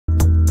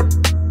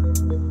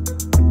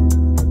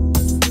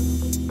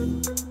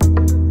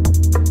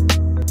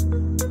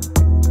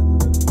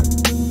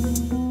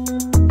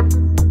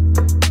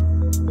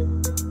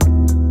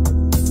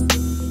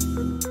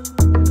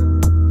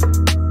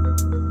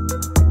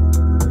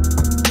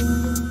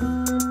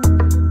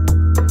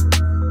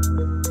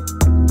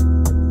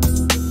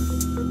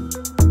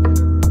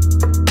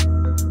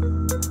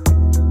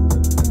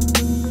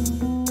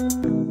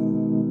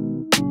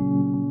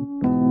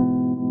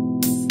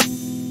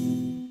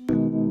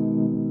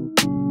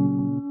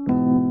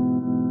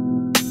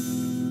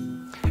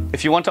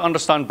If you want to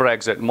understand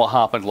Brexit and what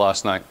happened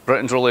last night,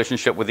 Britain's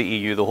relationship with the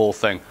EU, the whole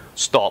thing,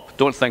 stop.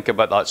 Don't think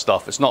about that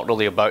stuff. It's not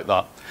really about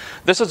that.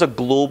 This is a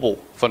global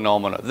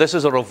phenomenon. This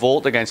is a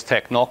revolt against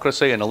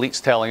technocracy and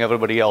elites telling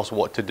everybody else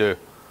what to do.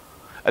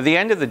 At the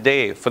end of the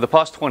day, for the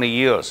past 20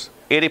 years,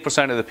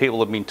 80% of the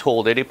people have been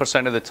told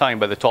 80% of the time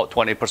by the top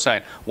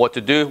 20% what to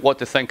do, what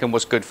to think, and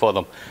what's good for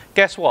them.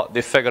 Guess what?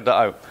 They've figured it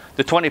out.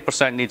 The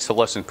 20% needs to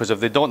listen, because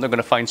if they don't, they're going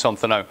to find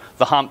something out.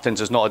 The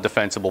Hamptons is not a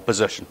defensible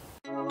position.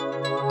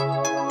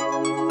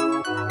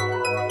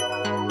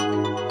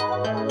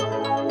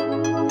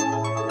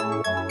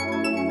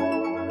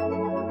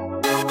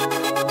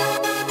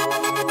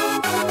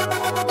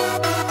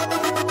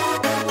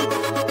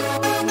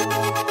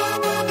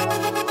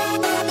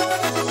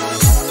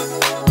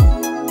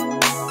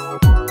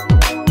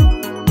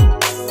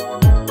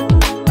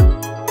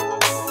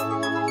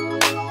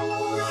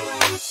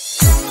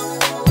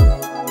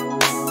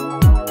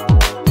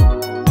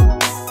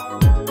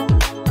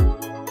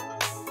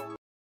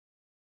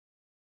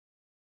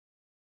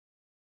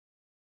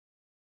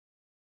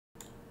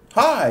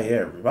 Hi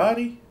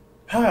everybody.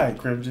 Hi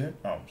Crimson.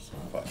 I'm so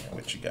fucking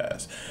with you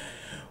guys.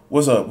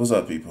 What's up? What's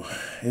up, people?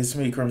 It's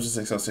me,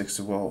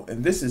 Crimson60620,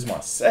 and this is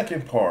my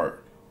second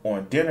part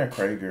on Denis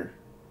Prager.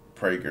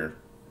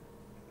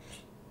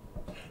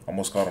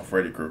 Almost called him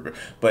Freddy Krueger,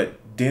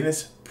 but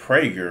Denis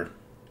Prager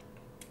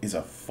is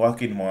a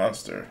fucking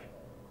monster,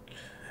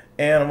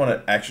 and I'm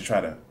gonna actually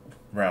try to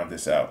round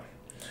this out.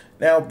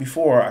 Now,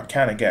 before, I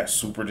kind of got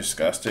super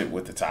disgusted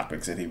with the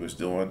topics that he was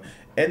doing,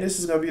 and this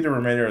is gonna be the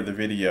remainder of the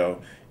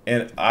video.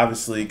 And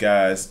obviously,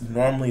 guys,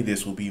 normally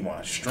this will be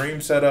my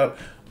stream setup.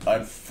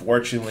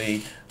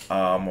 Unfortunately,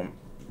 I'm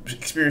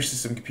experiencing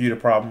some computer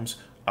problems.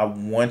 I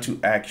want to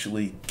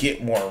actually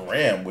get more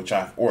RAM, which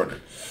I've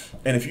ordered.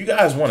 And if you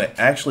guys want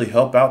to actually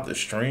help out the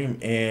stream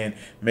and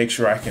make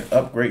sure I can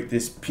upgrade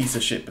this piece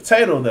of shit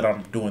potato that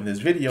I'm doing this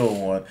video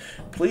on,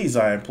 please,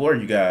 I implore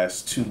you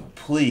guys to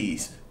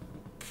please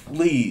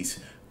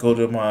go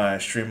to my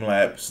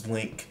Streamlabs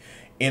link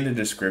in the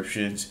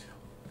descriptions,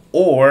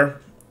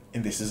 or,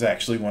 and this is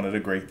actually one of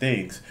the great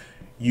things,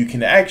 you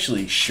can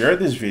actually share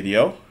this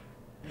video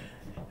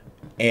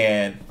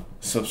and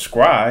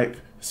subscribe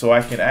so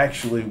I can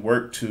actually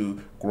work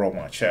to grow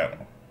my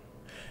channel.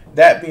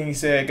 That being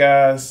said,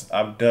 guys,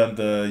 I've done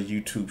the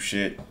YouTube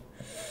shit.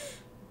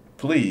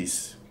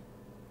 Please,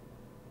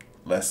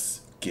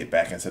 let's get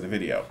back into the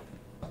video.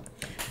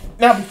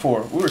 Now,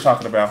 before, we were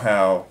talking about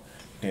how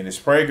Denis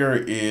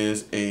Prager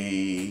is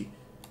a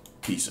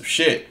piece of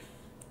shit.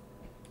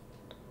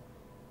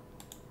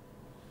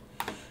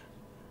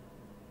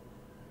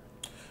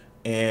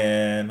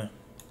 And,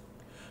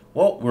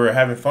 well, we're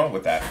having fun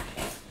with that.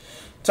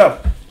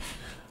 So,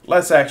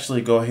 let's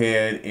actually go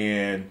ahead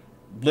and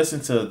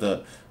listen to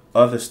the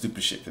other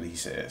stupid shit that he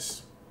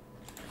says.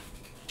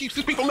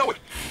 These people know it.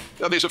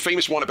 Now, there's a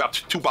famous one about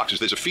two boxes.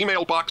 There's a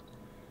female box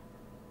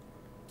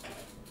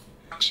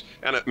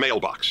and a male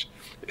box.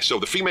 So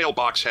the female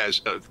box has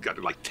got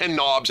like 10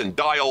 knobs and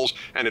dials,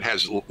 and it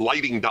has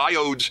lighting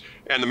diodes,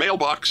 and the male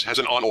box has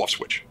an on-off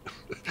switch.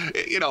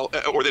 You know,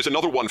 or there's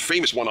another one,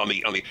 famous one on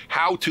the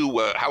how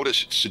to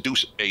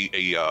seduce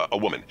a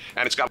woman,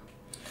 and it's got.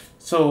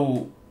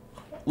 So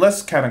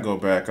let's kind of go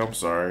back. I'm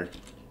sorry.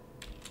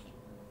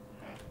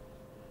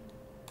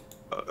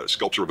 A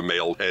sculpture of a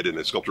male head and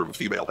a sculpture of a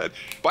female head.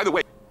 By the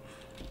way,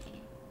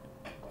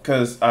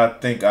 because I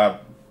think I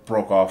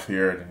broke off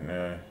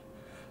here.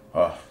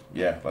 And,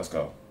 yeah, let's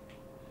go.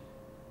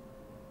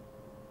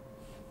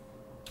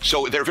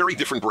 So they're very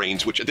different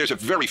brains, which there's a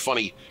very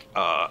funny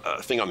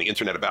thing on the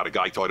internet about a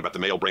guy talking about the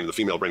male brain and the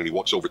female brain, and he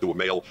walks over to a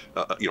male,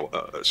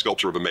 a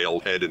sculpture of a male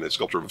head and a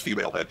sculpture of a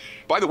female head.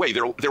 By the way,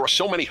 there are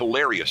so many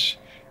hilarious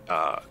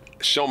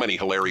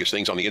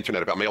things on the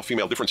internet about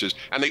male-female differences,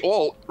 and they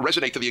all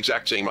resonate to the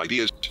exact same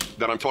ideas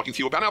that I'm talking to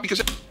you about now,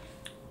 because...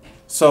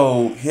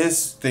 So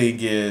his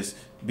thing is,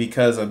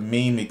 because a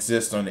meme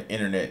exists on the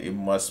internet, it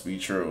must be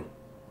true.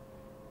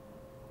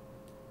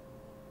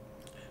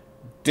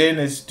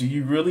 Dennis, do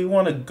you really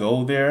want to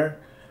go there?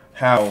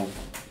 How?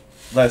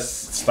 Let's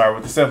start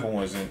with the simple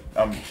ones, and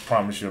I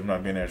promise you I'm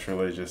not being extra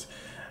religious.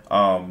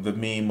 The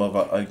meme of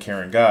an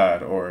uncaring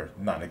God or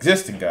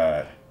non-existent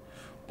God,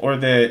 or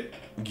that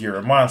you're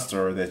a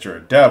monster, or that you're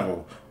a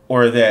devil,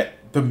 or that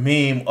the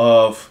meme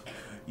of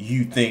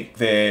you think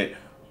that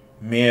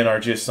men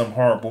are just some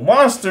horrible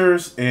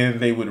monsters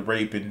and they would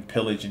rape and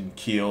pillage and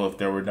kill if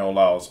there were no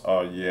laws.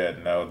 Oh yeah,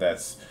 no,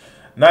 that's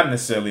not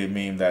necessarily a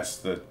meme, that's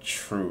the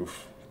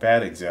truth.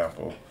 Bad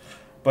example,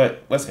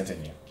 but let's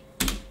continue.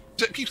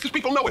 Because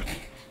people know it.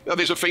 Now,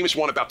 there's a famous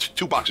one about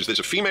two boxes. There's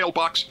a female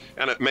box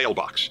and a male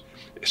box.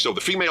 So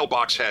the female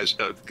box has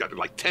got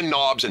like 10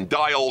 knobs and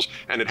dials,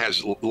 and it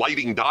has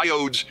lighting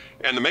diodes,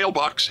 and the male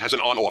box has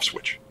an on-off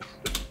switch.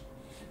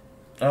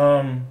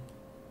 Are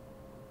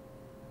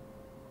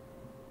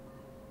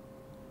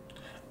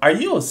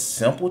you a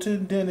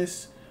simpleton,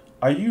 Dennis?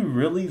 Are you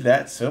really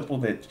that simple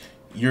that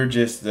you're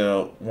just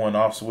the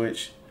one-off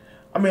switch?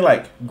 I mean,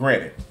 like,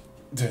 granted,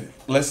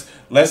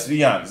 let's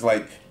be honest.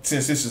 Like,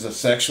 since this is a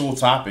sexual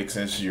topic,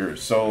 since you're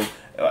so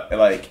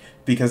like,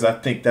 because I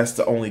think that's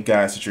the only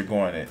guys that you're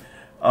going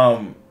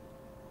in.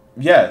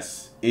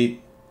 Yes, it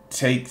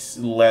takes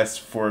less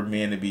for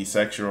men to be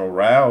sexual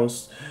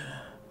aroused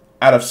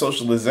out of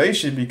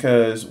socialization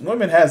because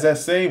women has that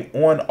same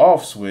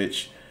on-off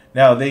switch.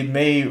 Now, they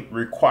may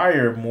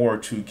require more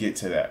to get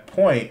to that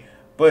point,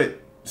 but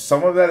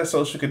some of that is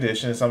social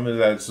conditioning, some of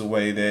that is the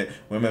way that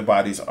women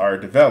bodies are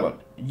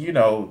developed. You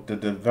know, the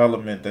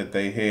development that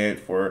they had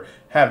for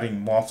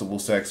having multiple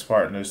sex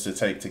partners to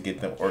take to get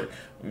them, or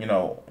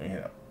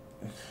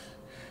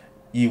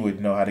you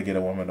would know how to get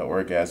a woman to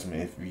orgasm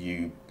if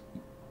you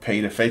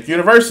paid a fake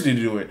university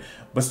to do it.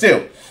 But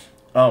still,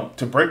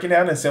 to break it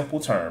down in simple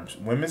terms,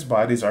 women's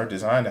bodies are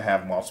designed to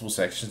have multiple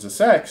sections of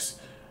sex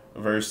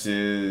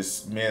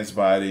versus men's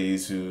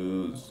bodies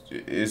who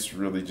is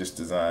really just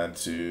designed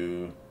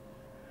to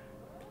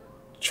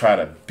try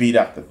to beat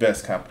out the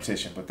best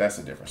competition. But that's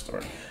a different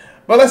story.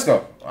 But let's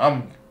go.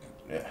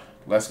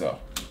 Let's go.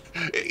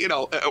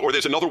 Or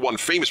there's another one,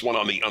 famous one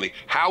on the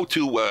how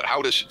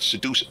to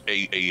seduce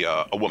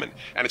a woman,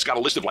 and it's got a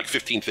list of like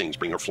 15 things: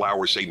 bring her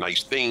flowers, say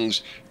nice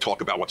things,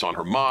 talk about what's on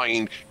her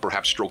mind,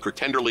 perhaps stroke her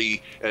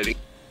tenderly.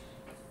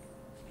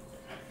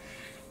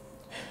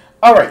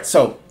 All right,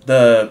 so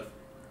the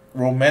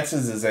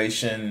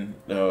romanticization,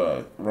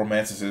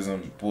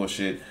 romanticism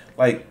bullshit.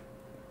 Like,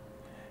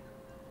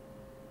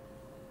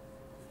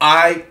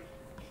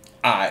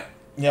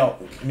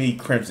 me,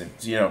 Crimson,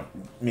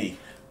 me.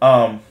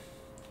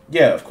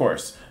 Yeah, of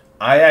course.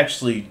 I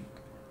actually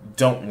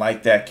don't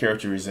like that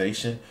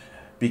characterization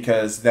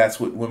because that's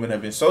what women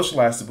have been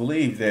socialized to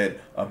believe, that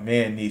a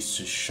man needs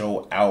to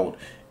show out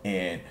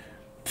and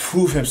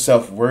prove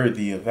himself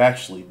worthy of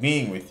actually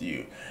being with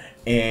you.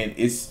 And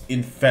it's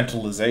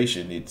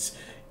infantilization. It's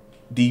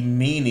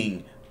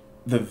demeaning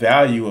the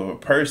value of a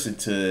person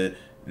to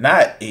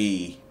not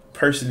a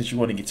person that you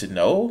want to get to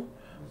know,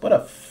 but a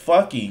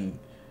fucking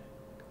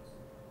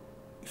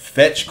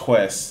fetch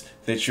quest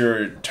that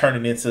you're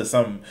turning into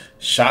some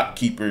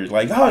shopkeeper.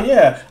 Like, oh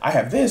yeah, I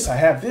have this,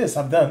 I've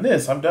done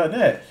this, I've done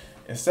that.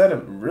 Instead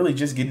of really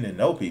just getting to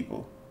know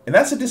people. And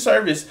that's a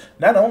disservice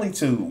not only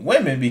to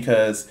women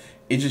because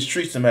it just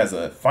treats them as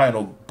a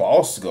final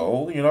boss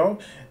goal,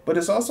 but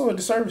it's also a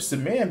disservice to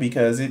men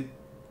because it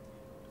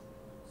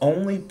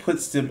only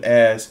puts them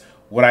as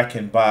what I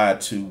can buy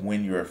to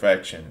win your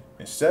affection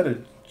instead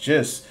of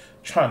just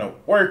trying to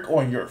work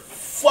on your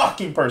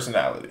fucking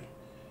personality.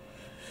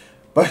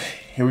 But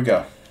here we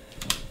go.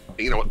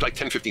 Like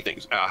 10, 15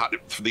 things.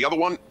 For the other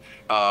one,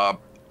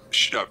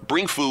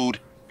 bring food,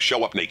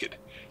 show up naked.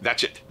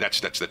 That's it.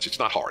 That's it's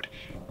not hard.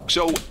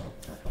 So,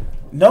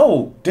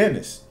 no,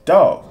 Dennis,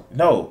 dog,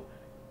 no.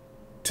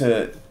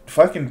 To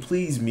fucking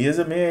please me as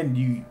a man,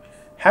 you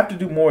have to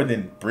do more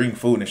than bring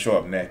food and show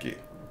up naked.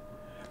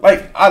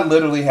 Like, I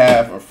literally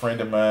have a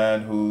friend of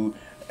mine who,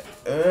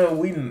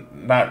 we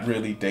not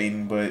really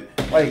dating, but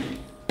like,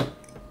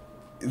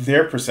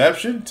 their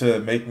perception to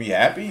make me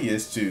happy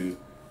is to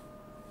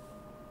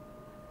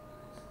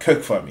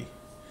cook for me.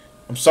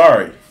 I'm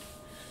sorry.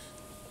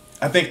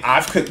 I think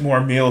I've cooked more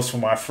meals for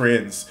my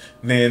friends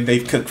than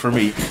they've cooked for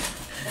me.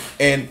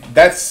 And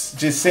that's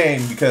just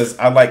saying because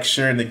I like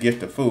sharing the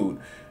gift of food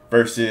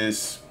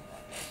versus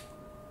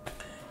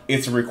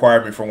it's a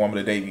requirement for a woman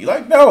to date me.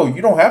 Like, no,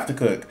 you don't have to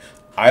cook.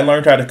 I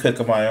learned how to cook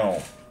on my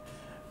own.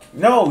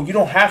 No, you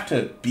don't have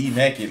to be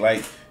naked.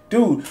 Like,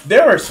 dude,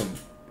 there are some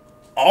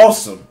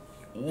awesome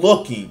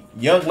looking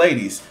young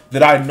ladies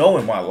that I know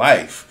in my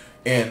life.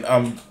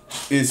 And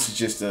it's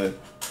just a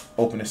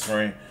opening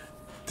story.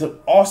 The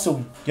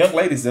awesome young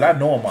ladies that I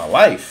know in my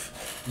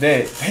life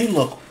that they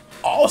look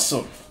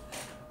awesome.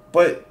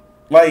 But,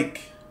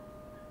 like,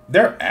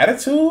 their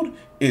attitude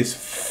is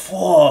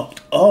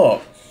fucked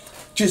up.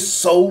 Just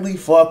solely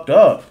fucked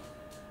up.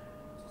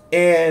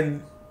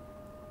 And,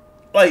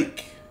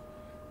 like,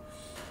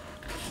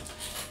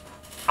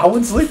 I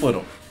wouldn't sleep with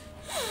them.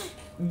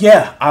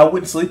 Yeah, I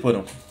wouldn't sleep with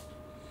them.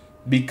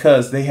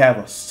 Because they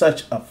have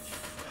such a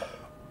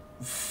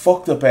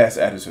fucked up ass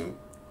attitude.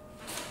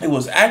 It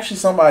was actually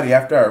somebody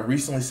after I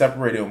recently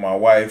separated with my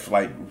wife,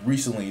 like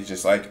recently,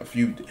 just like a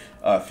few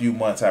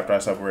months after I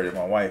separated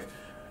my wife,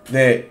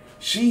 that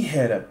she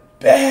had a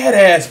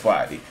badass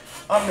body.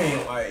 I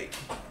mean,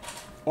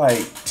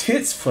 like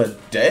tits for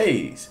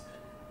days.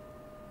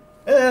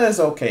 It's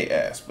okay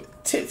ass, but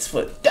tits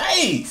for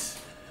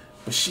days.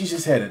 But she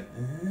just had a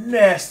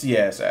nasty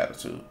ass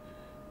attitude.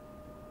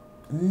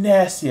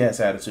 Nasty ass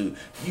attitude.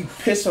 You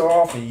piss her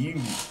off and you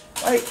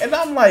like, and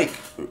I'm like,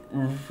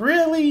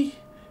 really?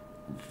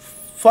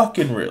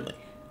 Fucking really.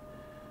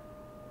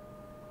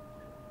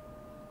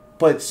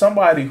 But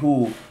somebody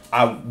who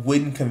I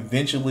wouldn't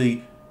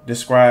conventionally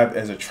describe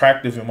as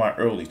attractive in my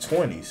early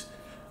 20s,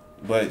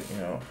 but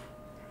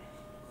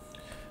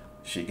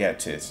she got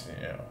tits,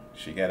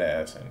 she got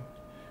ass, and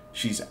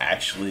she's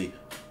actually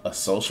a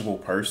sociable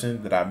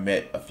person that I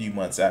met a few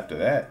months after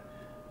that.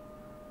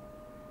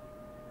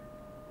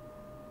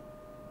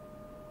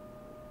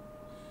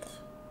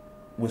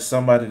 With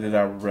somebody that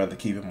I would rather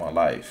keep in my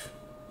life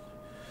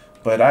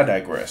But I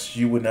digress.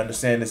 You wouldn't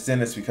understand this,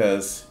 Dennis,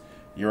 because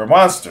you're a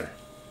monster.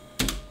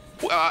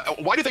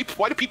 Why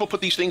do people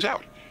put these things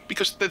out?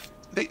 Because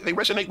they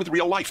resonate with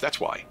real life. That's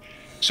why.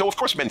 So of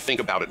course men think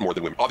about it more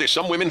than women. Are there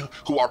some women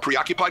who are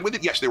preoccupied with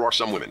it? Yes, there are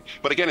some women.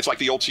 But again, it's like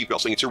the old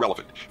seatbelt thing. It's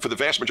irrelevant for the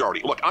vast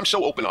majority. Look, I'm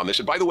so open on this.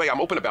 And by the way,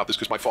 I'm open about this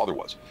because my father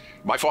was.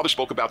 My father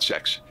spoke about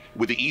sex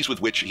with the ease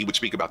with which he would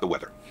speak about the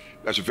weather.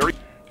 That's a very...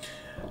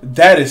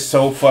 That is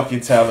so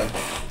fucking telling.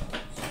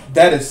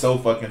 That is so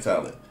fucking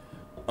telling.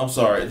 I'm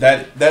sorry.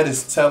 That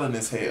is telling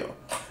as hell.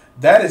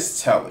 That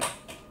is telling.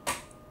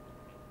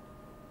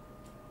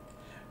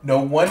 No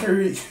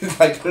wonder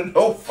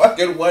no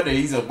fucking wonder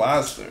he's a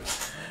monster.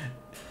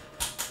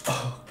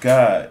 Oh,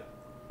 God.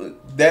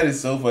 That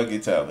is so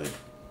fucking telling.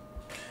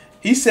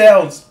 He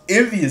sounds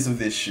envious of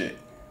this shit.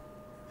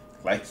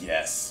 Like,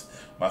 yes,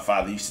 my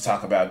father used to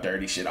talk about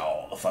dirty shit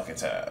all the fucking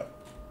time.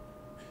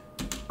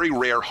 Very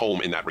rare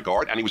home in that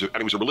regard, and he was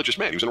a religious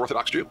man. He was an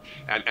Orthodox Jew,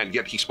 and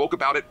yet he spoke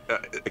about it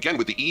again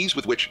with the ease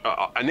with which,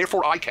 and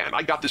therefore I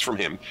got this from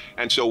him,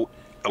 and so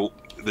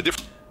the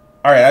difference.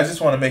 All right, I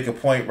just want to make a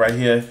point right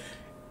here.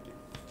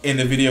 In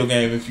the video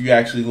game, if you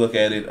actually look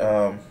at it,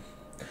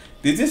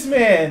 did this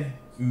man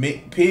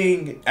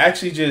Ping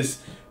actually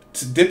just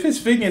to dip his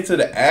finger into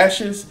the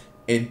ashes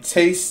and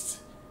taste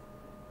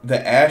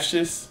the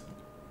ashes?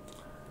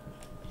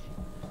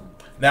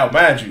 Now,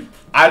 mind you,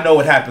 I know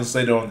what happens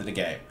later on in the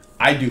game.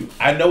 I do.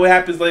 I know what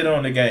happens later on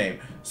in the game.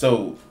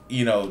 So,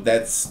 you know,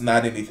 that's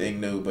not anything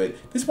new. But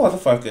this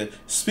motherfucker,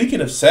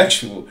 speaking of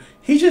sexual,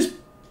 he just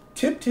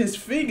tipped his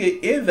finger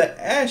in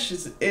the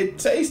ashes and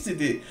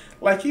tasted it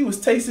like he was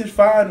tasting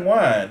fine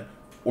wine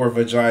or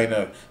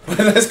vagina. But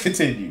let's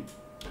continue.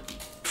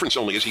 Difference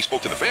only is he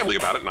spoke to the family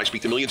about it, and I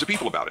speak to millions of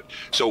people about it.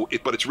 So,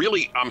 but it's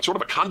really, I'm sort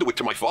of a conduit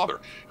to my father,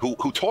 who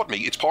taught me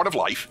it's part of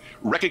life.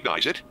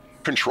 Recognize it,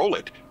 control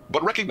it,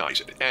 but recognize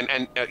it.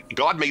 And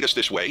God made us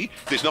this way.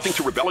 There's nothing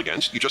to rebel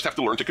against. You just have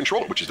to learn to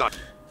control it, which is not.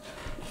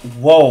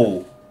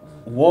 Whoa,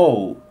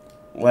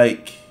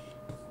 like,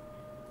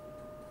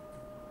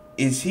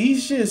 is he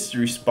just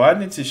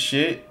responding to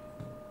shit?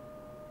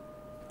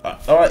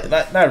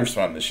 Not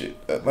responding to shit.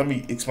 Let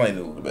me explain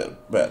it a little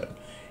bit better.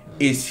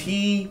 Is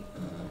he?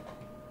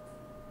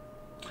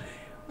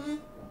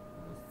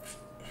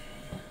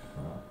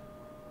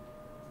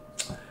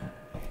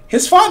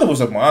 His father was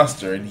a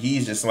monster, and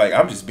he's just like,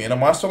 I'm just being a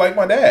monster like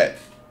my dad.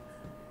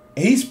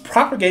 And he's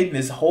propagating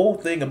this whole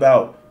thing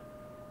about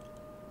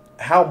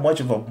how much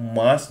of a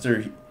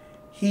monster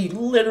he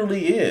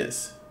literally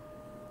is.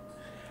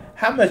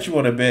 How much you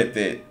want to bet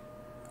that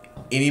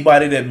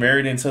anybody that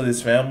married into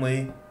this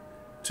family,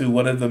 to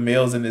one of the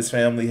males in this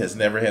family, has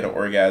never had an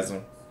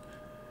orgasm?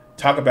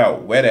 Talk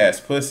about wet ass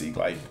pussy.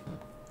 Like,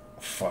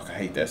 fuck, I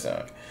hate that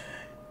song.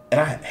 And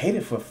I hate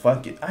it for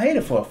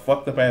a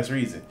fucked up ass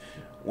reason.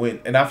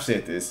 And I've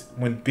said this,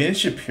 when Ben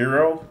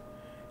Shapiro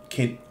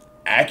can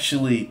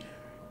actually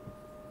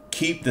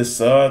keep the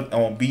song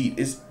on beat,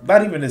 it's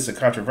not even a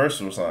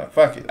controversial song.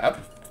 Fuck it, I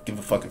don't give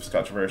a fuck if it's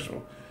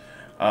controversial.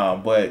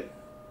 But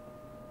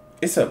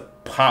it's a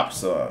pop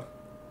song.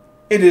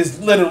 It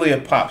is literally a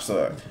pop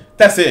song.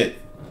 That's it.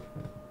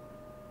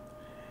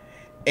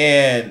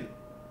 And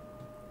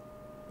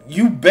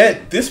you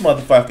bet this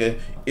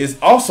motherfucker is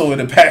also in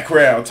the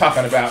background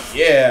talking about,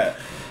 yeah,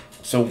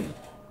 so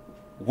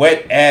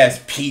wet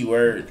ass P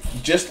word.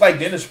 Just like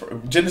Denis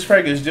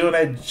Prager is doing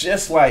that,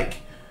 just like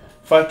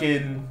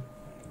fucking,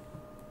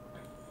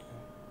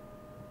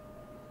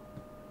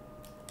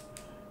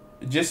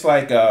 just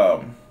like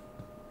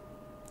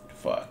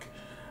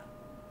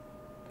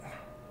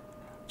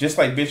just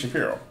like Ben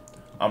Shapiro.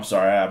 I'm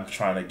sorry, I'm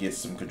trying to get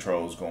some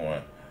controls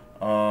going.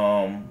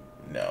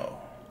 No.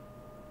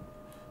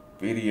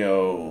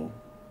 Video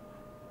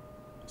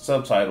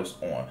subtitles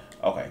on.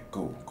 Okay,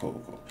 cool.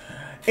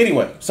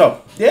 Anyway,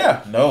 so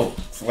yeah, no,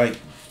 it's like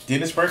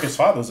Denis Prager's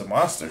father was a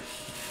monster.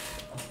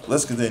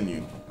 Let's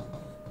continue.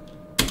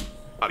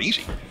 Not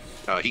easy.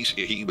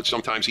 He would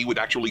sometimes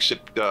actually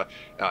sit at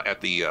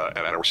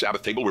our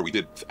Sabbath table where we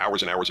did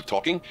hours and hours of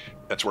talking.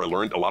 That's where I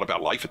learned a lot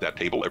about life, at that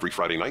table every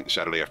Friday night and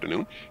Saturday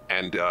afternoon.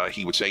 And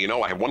he would say, you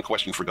know, I have one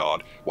question for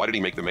God. Why did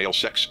he make the male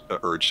sex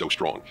urge so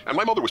strong? And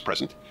my mother was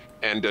present,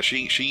 and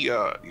she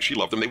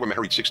loved him. They were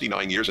married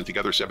 69 years and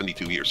together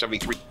 72 years,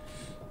 73.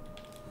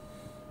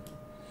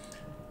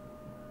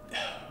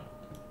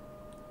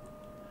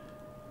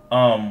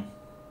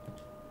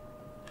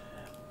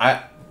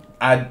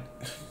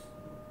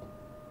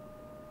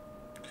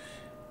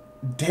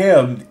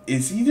 Damn,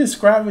 is he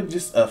describing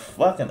just a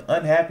fucking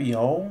unhappy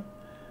home?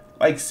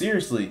 Like,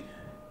 seriously,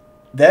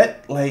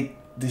 that, like,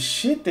 the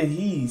shit that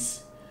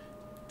he's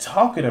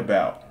talking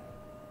about.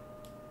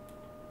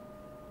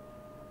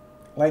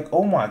 Like,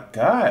 oh my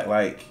God,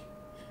 like,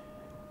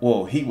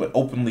 well, he would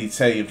openly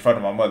say in front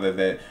of my mother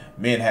that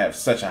men have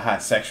such a high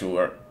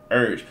sexual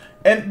urge.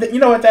 And you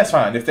know what, that's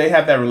fine. If they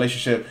have that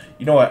relationship,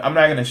 you know what, I'm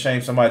not going to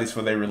shame somebody's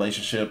for their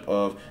relationship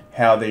of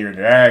how they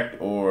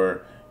interact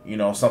or, you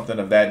know, something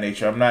of that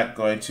nature. I'm not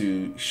going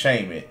to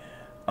shame it.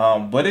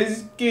 But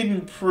it's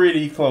getting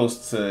pretty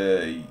close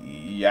to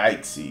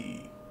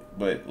yikesy.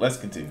 But let's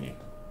continue.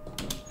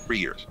 3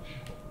 years.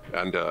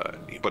 And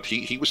but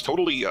he was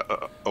totally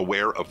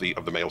aware of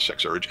the male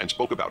sex urge and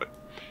spoke about it.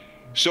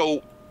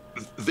 So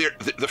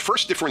the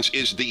first difference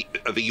is the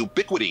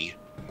ubiquity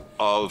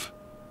of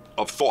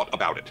thought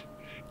about it,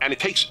 and it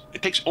takes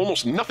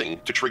almost nothing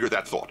to trigger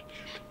that thought.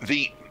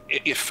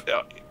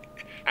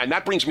 And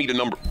that brings me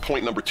to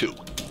point number 2.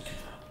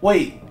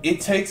 Wait, it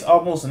takes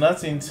almost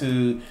nothing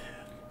to.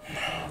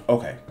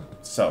 Okay,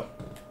 so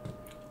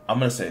I'm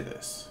gonna say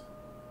this.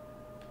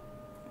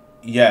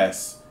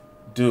 Yes,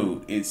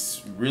 dude,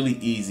 it's really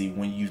easy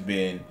when you've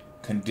been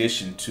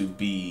conditioned to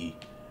be.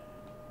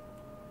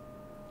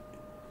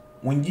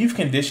 When you've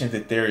conditioned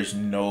that there is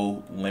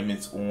no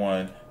limits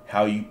on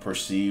how you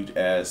perceived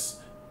as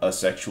a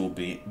sexual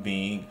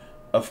being,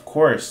 of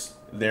course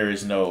there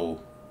is no,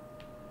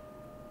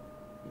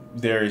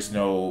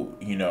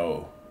 you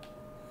know,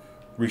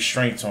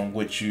 restraints on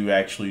what you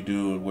actually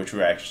do and what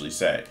you actually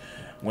say.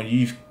 When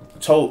you've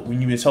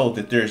been told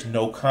that there's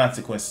no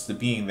consequences to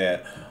being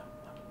that,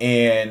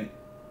 and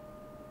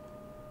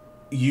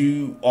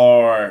you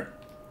are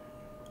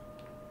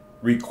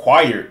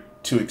required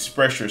to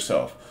express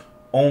yourself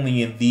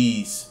only in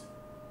these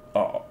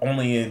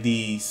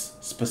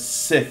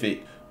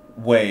specific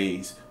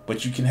ways,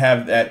 but you can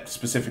have that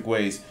specific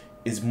ways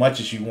as much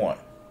as you want.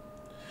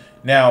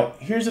 Now,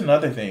 here's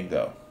another thing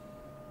though.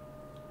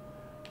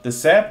 The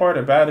sad part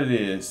about it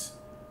is,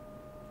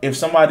 if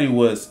somebody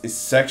was as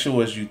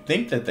sexual as you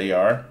think that they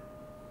are,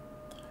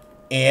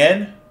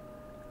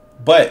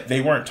 but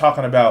they weren't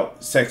talking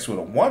about sex with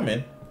a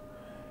woman,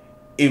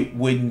 it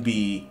wouldn't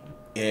be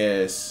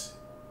as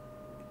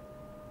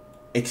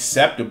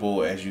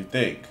acceptable as you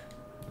think.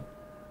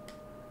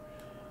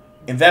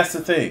 And that's the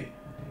thing.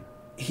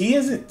 He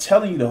isn't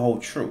telling you the whole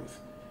truth.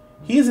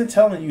 He isn't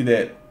telling you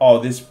that,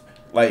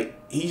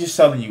 he's just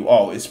telling you,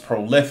 it's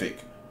prolific,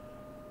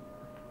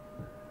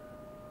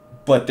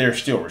 but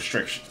there's still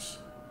restrictions.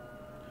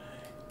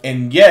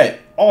 And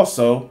yet,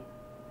 also,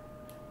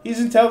 he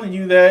isn't telling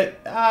you that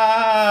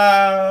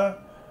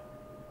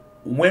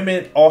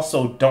women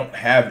also don't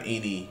have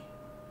any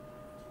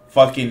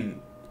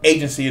fucking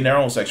agency in their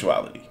own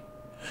sexuality.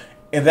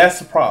 And that's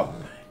the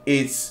problem.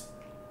 It's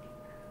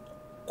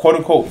quote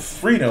unquote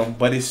freedom,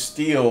 but it's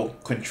still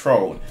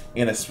controlled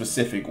in a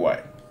specific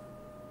way.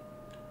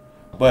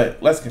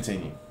 But let's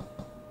continue.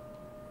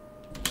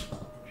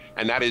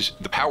 And that is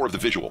the power of the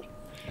visual.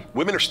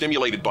 Women are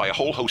stimulated by a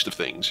whole host of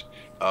things,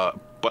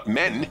 but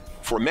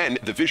for men,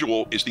 the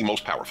visual is the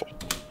most powerful.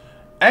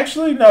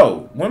 Actually,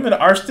 no. Women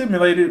are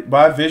stimulated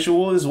by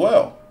visual as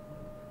well.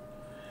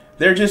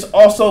 They're just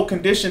also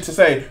conditioned to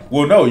say,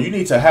 well, no, you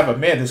need to have a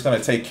man that's going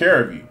to take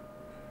care of you.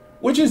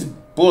 Which is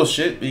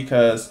bullshit,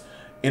 because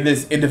in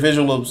this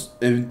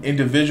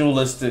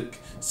individualistic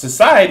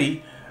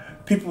society,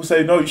 people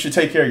say, no, you should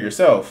take care of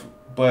yourself.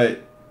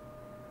 But,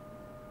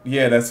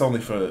 yeah, that's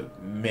only for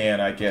men,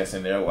 I guess,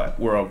 in their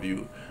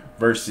worldview,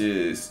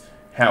 versus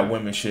how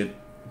women should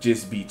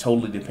just be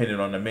totally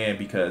dependent on the man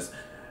because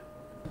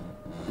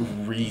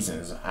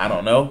reasons. I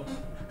don't know.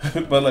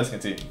 But let's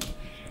continue.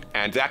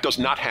 And that does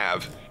not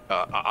have...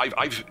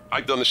 I've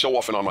done this so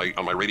often on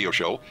my radio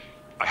show.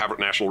 I have a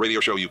national radio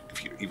show.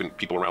 Even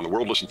people around the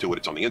world listen to it.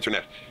 It's on the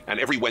internet. And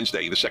every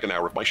Wednesday, the second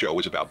hour of my show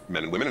is about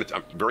men and women. And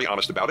I'm very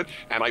honest about it.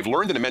 And I've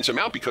learned an immense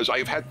amount because I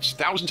have had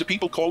thousands of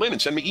people call in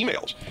and send me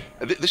emails.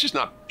 This is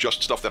not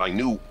just stuff that I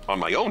knew on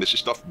my own. This is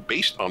stuff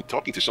based on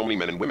talking to so many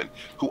men and women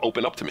who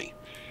open up to me.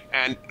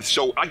 And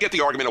so I get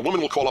the argument, a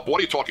woman will call up, what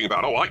are you talking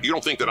about? Oh, you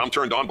don't think that I'm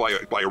turned on by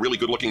a really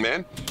good-looking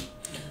man?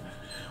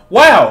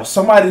 Wow,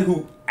 somebody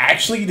who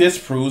actually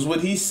disproves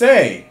what he's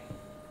saying.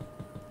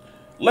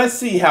 Let's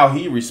see how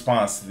he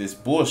responds to this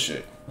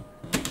bullshit.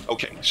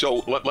 Okay,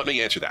 so let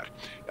me answer that.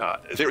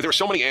 There are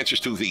so many answers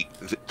to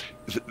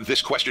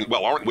this question.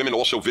 Well, aren't women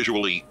also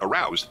visually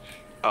aroused?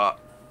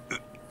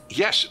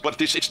 Yes,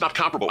 but it's not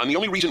comparable. And the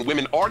only reason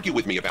women argue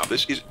with me about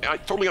this is,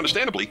 totally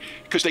understandably,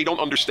 because they don't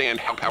understand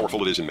how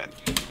powerful it is in men.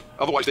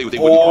 Otherwise, they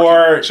wouldn't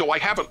argue. So I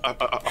have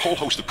a whole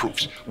host of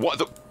proofs.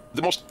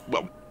 The most,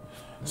 well...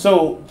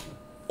 So,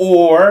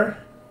 or,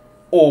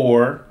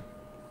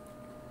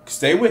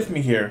 stay with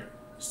me here.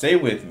 Stay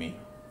with me.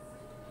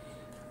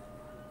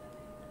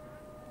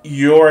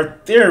 Your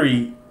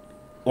theory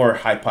or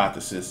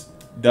hypothesis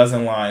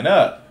doesn't line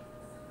up,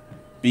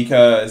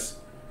 because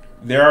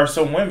there are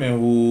some women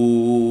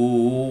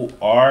who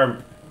are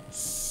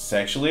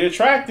sexually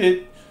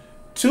attracted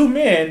to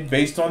men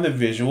based on the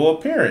visual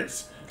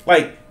appearance.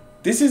 Like,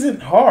 this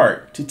isn't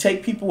hard to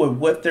take people at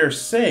what they're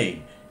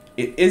saying.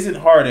 It isn't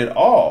hard at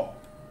all.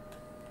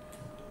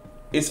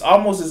 It's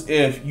almost as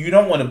if you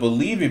don't want to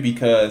believe it,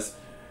 because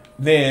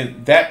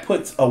then that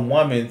puts a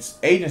woman's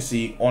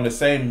agency on the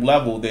same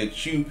level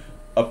that you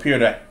appear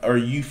to, or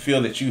you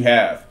feel that you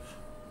have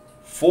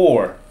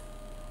for.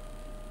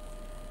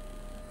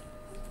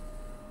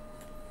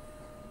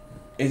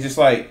 It's just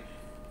like,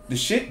 the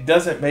shit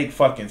doesn't make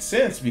fucking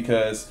sense,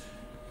 because,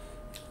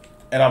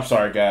 and I'm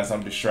sorry guys,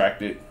 I'm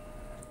distracted.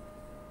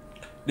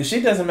 The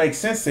shit doesn't make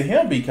sense to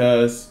him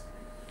because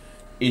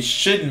it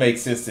shouldn't make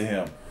sense to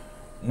him.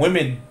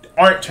 women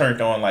aren't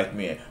turned on like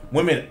men.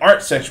 Women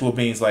aren't sexual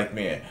beings like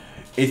men.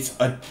 It's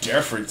a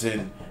difference,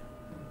 and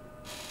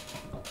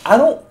I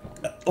don't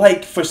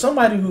like, for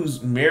somebody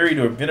who's married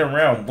or been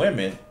around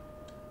women,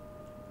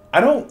 I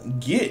don't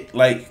get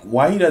like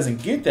why he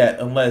doesn't get that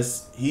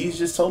unless he's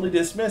just totally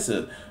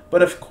dismissive.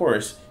 But of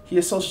course,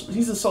 he's a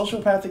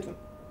sociopathic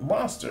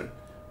monster.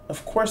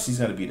 Of course he's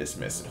gonna be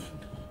dismissive.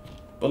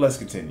 But let's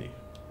continue.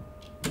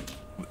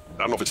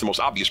 I don't know if it's the most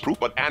obvious proof,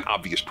 but an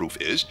obvious proof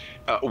is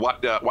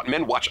what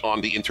men watch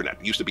on the internet.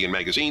 It used to be in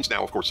magazines,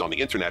 now of course it's on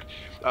the internet.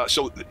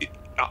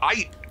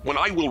 When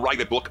I will write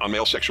a book on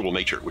male sexual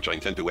nature, which I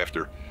intend to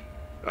after,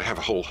 I have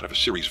a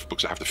series of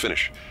books I have to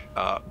finish,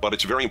 but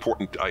it's very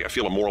important. I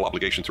feel a moral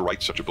obligation to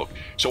write such a book.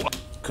 So,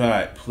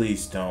 God,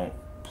 please don't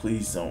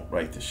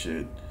write the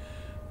shit.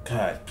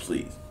 God,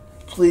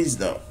 please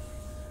don't.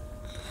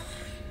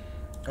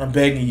 I'm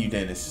begging you,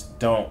 Dennis,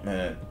 don't,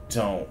 man,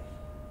 don't.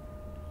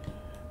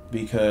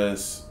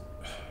 Because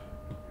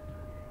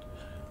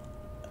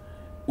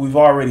we've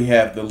already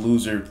have the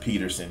loser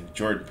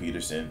Jordan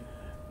Peterson,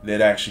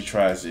 that actually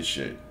tries this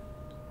shit.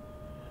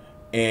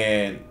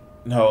 And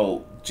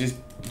no, just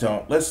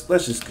don't. Let's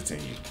just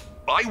continue.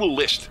 I will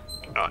list,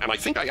 and I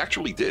think I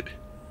actually did.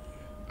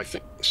 I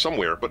think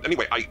somewhere, but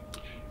anyway,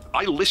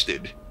 I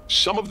listed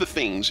some of the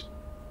things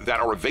that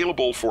are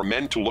available for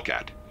men to look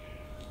at,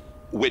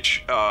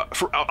 which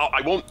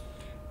I won't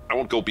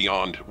go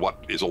beyond what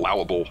is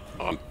allowable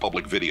on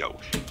public video.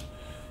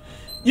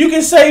 You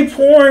can say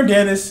porn,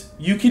 Dennis.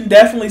 You can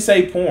definitely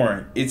say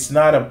porn. It's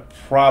not a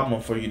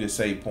problem for you to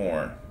say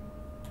porn.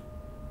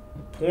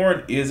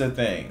 Porn is a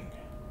thing.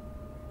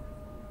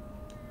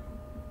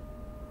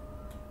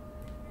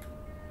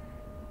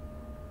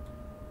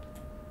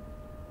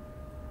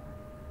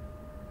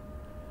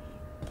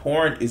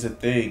 Porn is a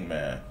thing,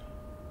 man.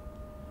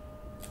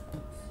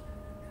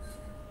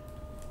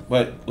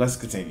 But let's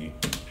continue.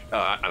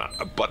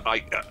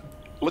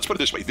 Let's put it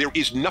this way: there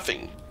is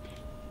nothing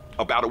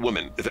about a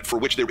woman for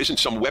which there isn't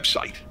some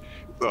website.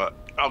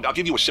 I'll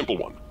give you a simple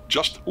one: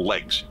 just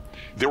legs.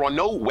 There are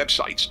no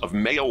websites of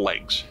male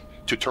legs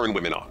to turn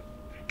women on.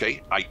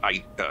 Okay,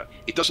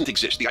 it doesn't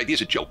exist. The idea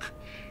is a joke.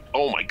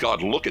 Oh my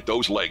God, look at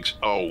those legs.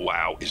 Oh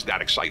wow, is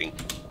that exciting?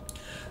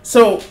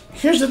 So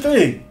here's the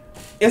thing: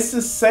 it's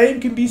the same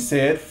can be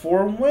said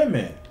for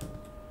women.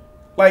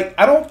 Like,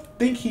 I don't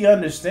think he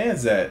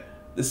understands that.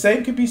 The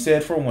same can be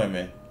said for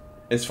women,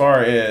 as far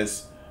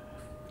as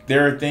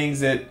there are things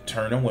that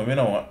turn women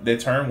on.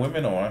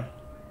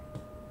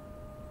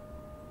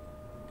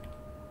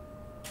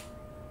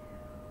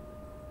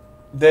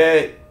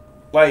 That,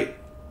 like,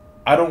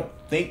 I don't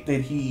think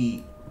that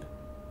he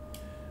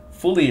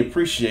fully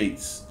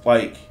appreciates.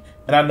 Like,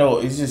 and I know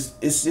it's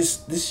just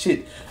this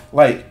shit.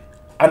 Like,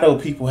 I know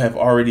people have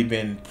already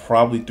been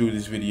probably through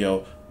this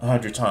video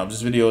 100 times.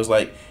 This video is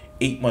like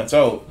 8 months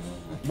old,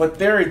 but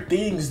there are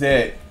things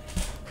that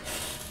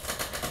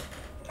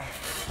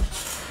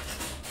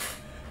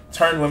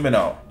turn women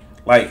on.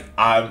 Like,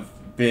 I've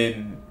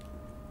been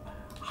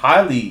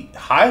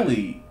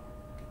highly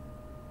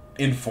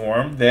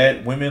informed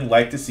that women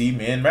like to see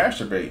men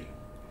masturbate.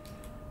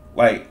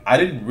 Like, I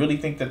didn't really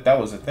think that that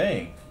was a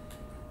thing.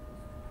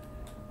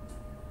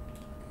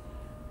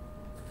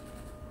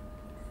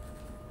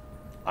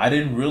 I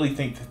didn't really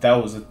think that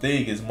that was a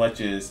thing as much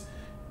as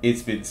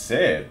it's been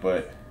said,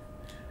 but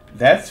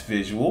that's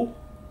visual.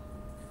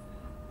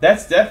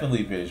 That's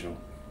definitely visual.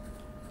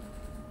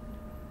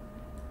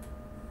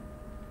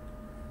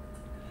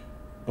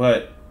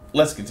 But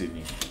let's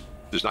continue.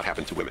 Does not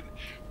happen to women,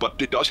 but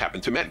it does happen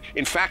to men.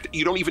 In fact,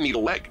 you don't even need a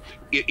leg.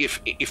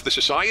 If the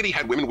society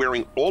had women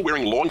wearing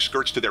long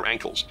skirts to their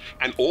ankles,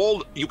 and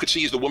all you could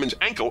see is the woman's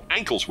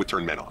ankles would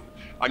turn men on.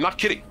 I'm not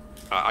kidding.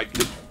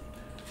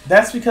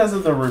 That's because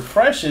of the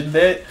repression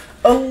that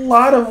a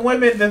lot of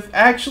women have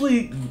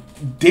actually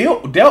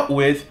dealt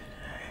with,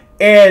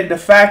 and the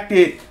fact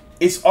that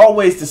it's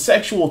always the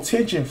sexual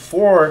tension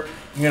for,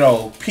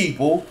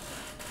 people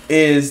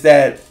is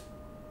that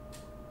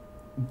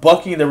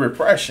bucking the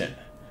repression.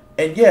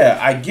 And yeah,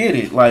 I get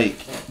it. Like,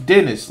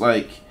 Dennis,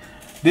 like,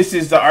 this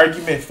is the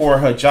argument for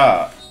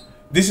hijab.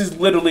 This is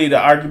literally the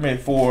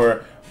argument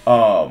for,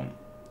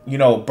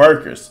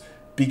 burqas.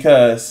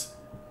 Because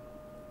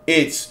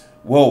it's,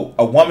 well,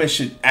 a woman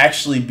should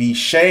actually be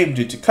shamed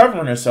into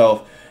covering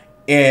herself,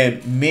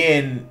 and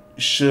men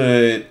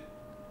should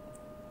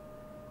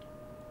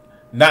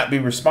not be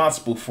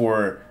responsible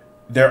for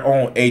their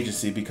own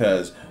agency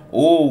because,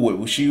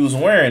 what she was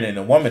wearing and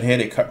the woman had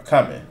it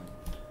coming.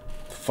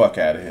 Fuck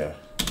out of here.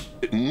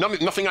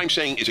 Nothing I'm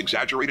saying is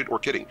exaggerated or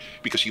kidding,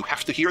 because you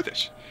have to hear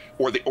this,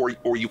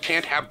 or you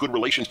can't have good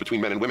relations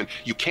between men and women.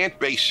 You can't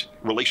base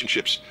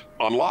relationships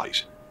on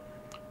lies,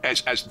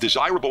 as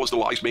desirable as the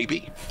lies may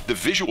be. The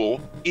visual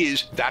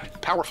is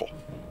that powerful,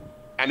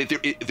 and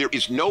there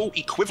is no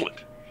equivalent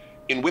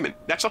in women.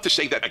 That's not to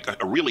say that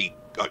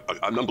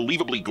an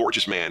unbelievably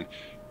gorgeous man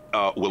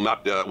will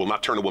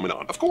not turn a woman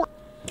on. Of course.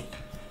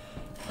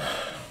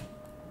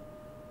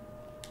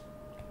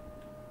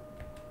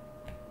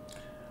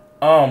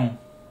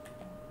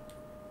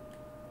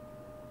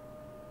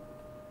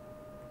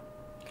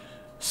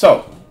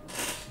 So,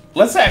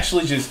 let's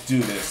actually just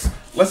do this.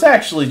 Let's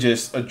actually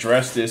just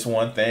address this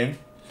one thing.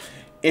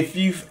 If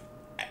you've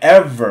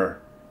ever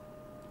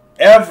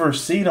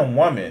seen a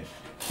woman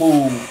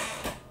who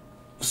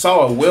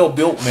saw a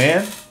well-built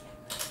man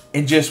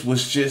and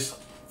was just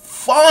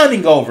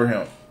fawning over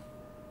him,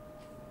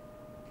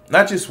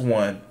 not just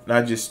one,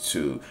 not just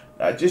two,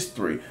 not just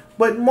three,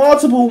 but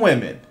multiple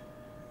women,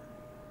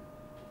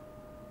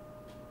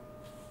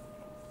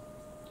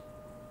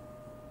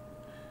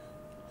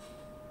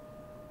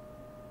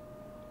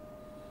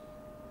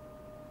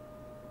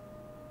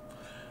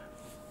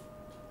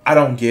 I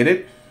don't get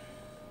it.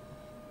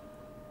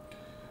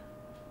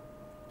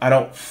 I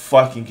don't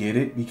fucking get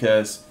it,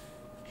 because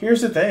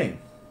here's the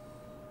thing.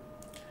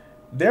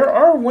 There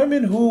are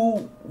women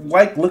who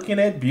like looking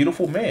at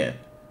beautiful men.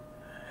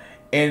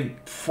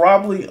 And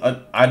probably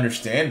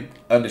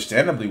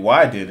understandably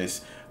why,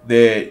 Dennis,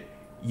 that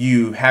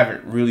you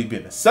haven't really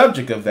been the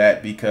subject of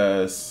that,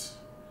 because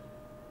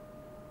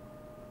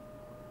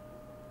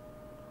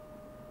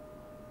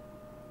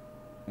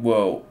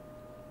well,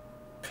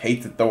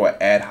 hate to throw an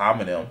ad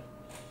hominem,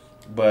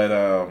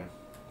 but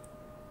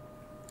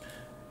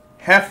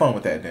have fun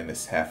with that,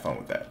 Dennis. Have fun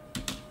with that.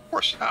 Of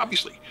course,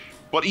 obviously.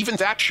 But even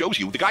that shows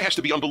you the guy has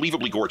to be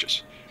unbelievably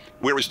gorgeous.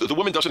 Whereas the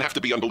woman doesn't have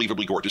to be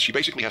unbelievably gorgeous. She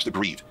basically has to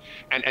breathe.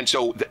 And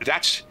so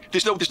that's,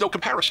 there's no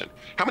comparison.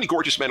 How many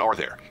gorgeous men are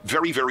there?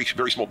 Very, very,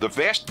 very small. The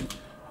vast...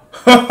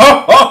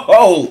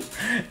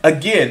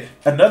 Again,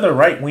 another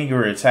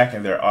right-winger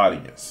attacking their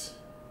audience.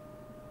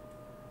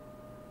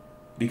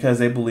 Because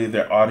they believe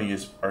their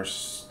audience are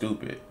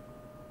stupid.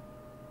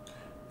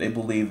 They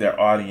believe their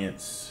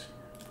audience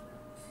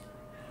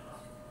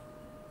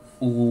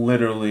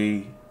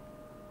literally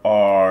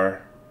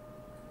are,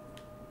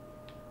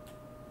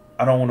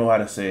 I don't know how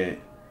to say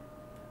it,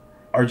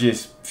 are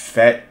just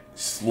fat,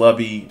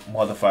 slubby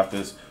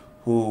motherfuckers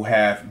who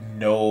have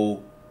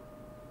no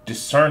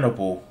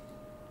discernible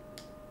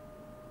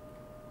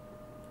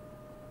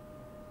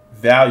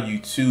value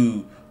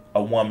to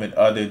a woman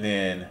other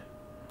than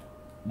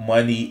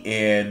money,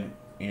 and,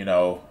 you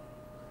know,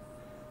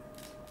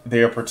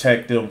 they'll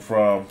protect them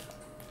from,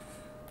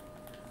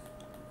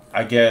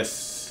 I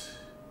guess,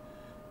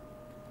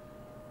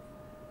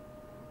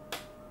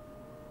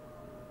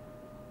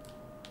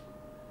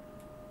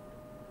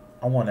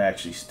 I want to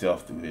actually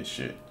stealth through this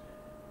shit.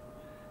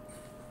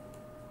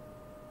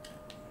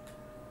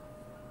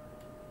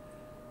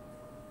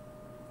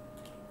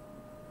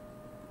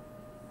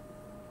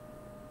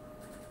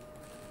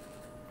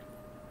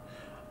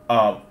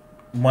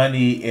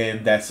 Money,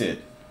 and that's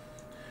it.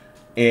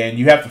 And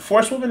you have to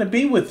force women to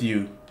be with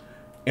you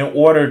in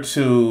order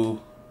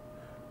to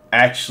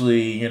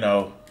actually, you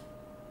know,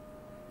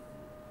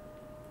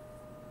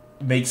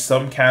 make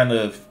some kind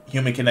of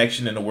human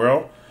connection in the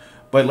world.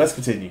 But let's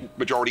continue.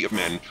 Majority of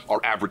men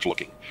are average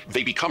looking.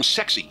 They become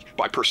sexy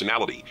by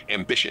personality,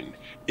 ambition,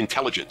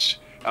 intelligence.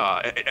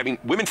 I mean,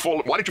 women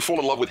fall. Why did you fall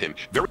in love with him?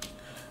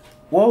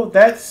 Well,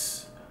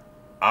 that's...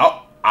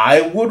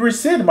 I would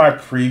rescind my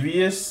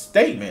previous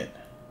statement.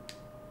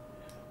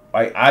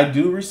 Like, I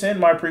do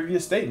rescind my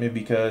previous statement,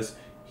 because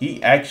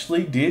he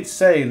actually did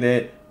say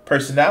that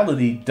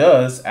personality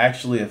does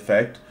actually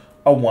affect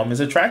a woman's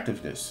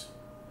attractiveness.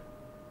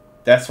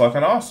 That's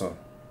fucking awesome.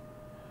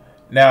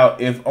 Now,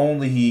 if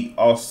only he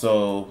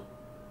also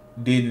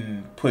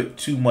didn't put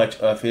too much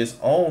of his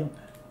own,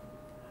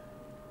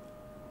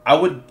 I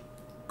would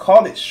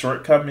call it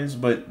shortcomings,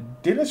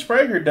 but Denis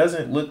Prager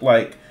doesn't look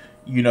like,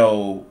 you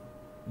know,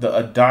 the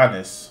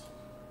Adonis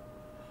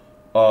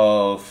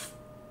of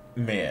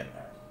men.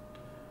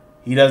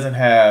 He doesn't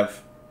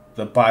have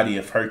the body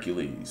of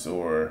Hercules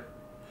or,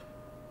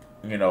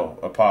 you know,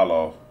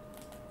 Apollo.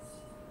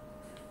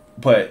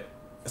 But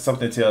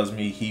something tells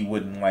me he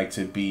wouldn't like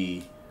to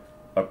be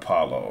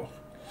Apollo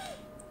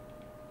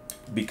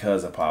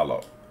because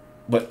Apollo.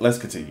 But let's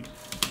continue.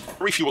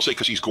 Very few will say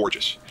because he's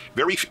gorgeous.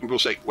 Very few will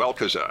say, well,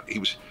 because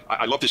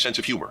I loved his sense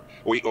of humor,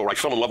 or I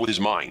fell in love with his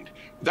mind.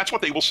 That's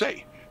what they will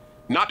say.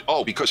 Not,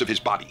 oh, because of his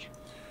body.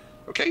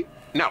 Okay?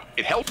 Now,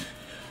 it helps.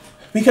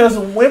 Because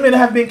women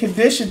have been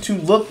conditioned to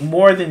look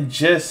more than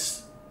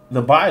just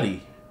the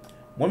body.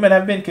 Women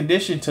have been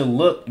conditioned to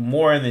look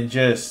more than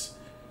just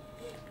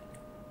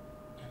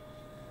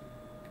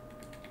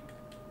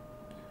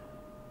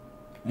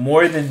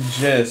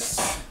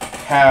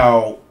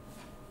how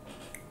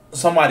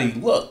somebody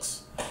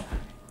looks.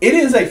 It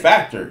is a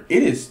factor.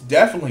 It is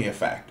definitely a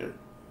factor.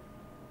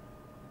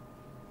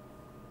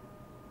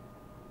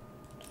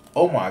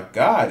 Oh my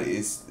God,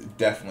 it's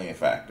definitely a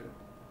factor.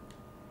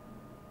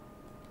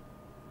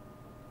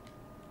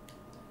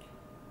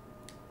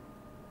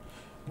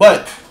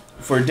 But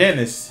for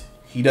Dennis,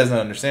 he doesn't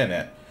understand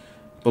that.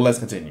 But let's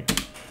continue.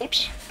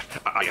 Oops.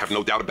 I have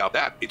no doubt about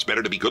that. It's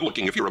better to be good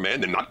looking if you're a man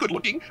than not good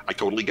looking. I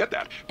totally get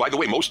that. By the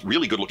way, most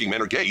really good looking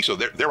men are gay, so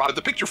they're out of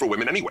the picture for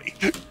women anyway.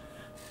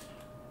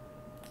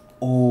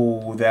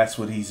 Oh, that's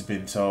what he's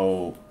been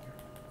told.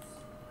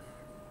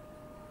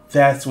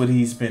 That's what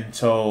he's been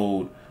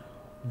told.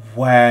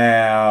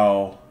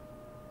 Wow.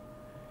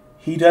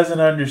 He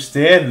doesn't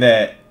understand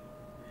that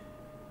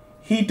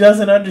He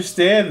doesn't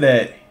understand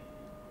that.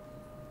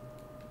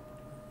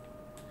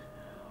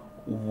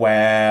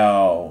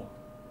 Wow.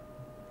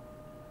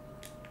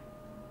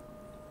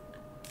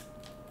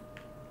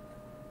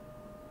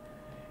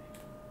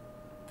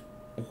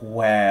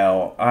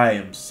 Wow. I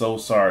am so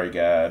sorry,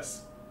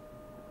 guys.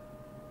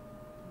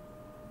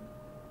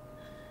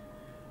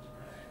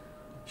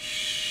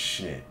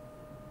 Shit.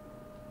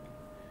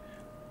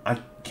 I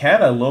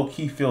kind of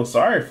low-key feel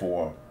sorry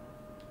for him.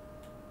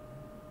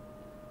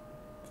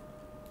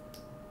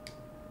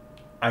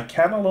 I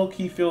kind of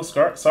low-key feel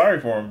sorry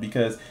for him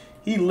because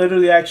he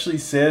literally actually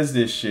says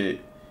this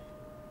shit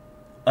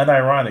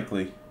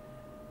unironically.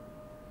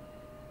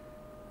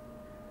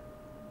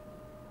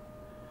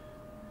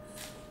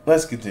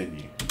 Let's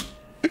continue.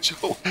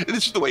 So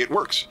this is the way it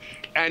works,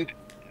 and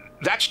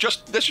that's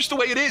just the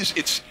way it is.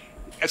 It's,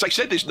 as I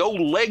said, there's no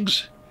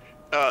legs.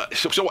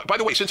 So by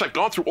the way, since I've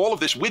gone through all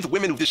of this with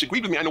women who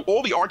disagreed with me, I know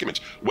all the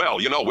arguments.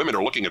 Well, you know, women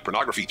are looking at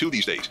pornography too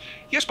these days.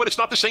 Yes, but it's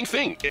not the same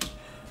thing.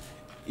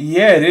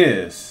 Yeah, it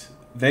is.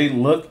 They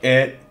look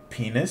at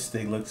penis.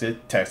 They look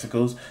at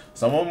testicles.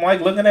 Some of them like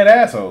looking at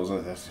assholes.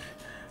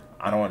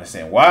 I don't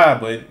understand why,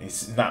 but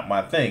it's not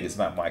my thing. It's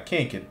not my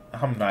kink, and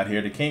I'm not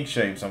here to kink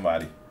shame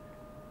somebody.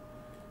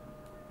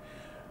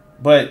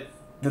 But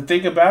the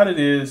thing about it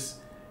is,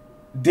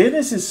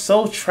 Dennis is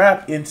so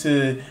trapped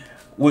into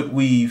what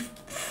we've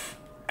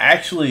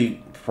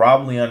actually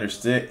probably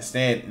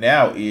understand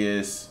now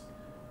is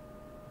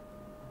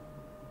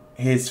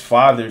his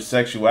father's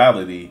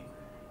sexuality,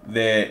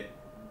 that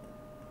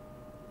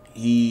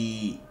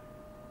he's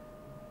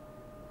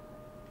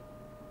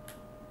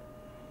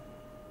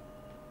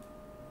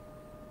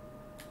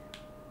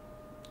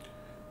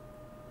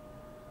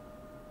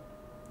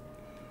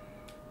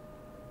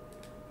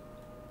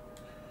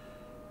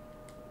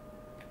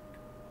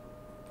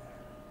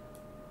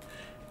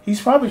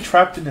probably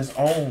trapped in his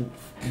own,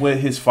 what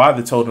his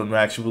father told him to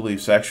actually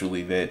believe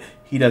sexually, that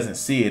he doesn't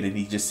see it and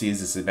he just sees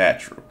it as a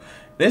natural.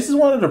 This is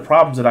one of the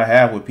problems that I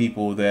have with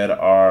people that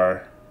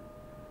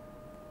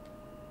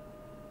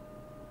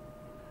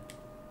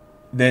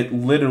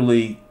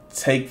literally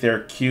take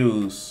their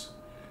cues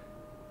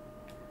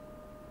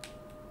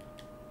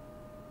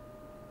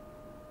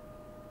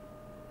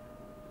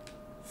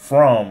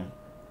from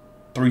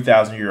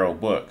 3,000-year-old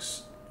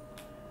books.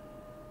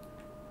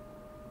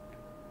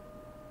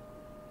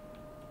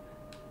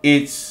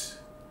 I'm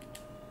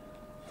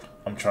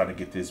trying to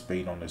get this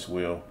bait on this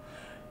wheel.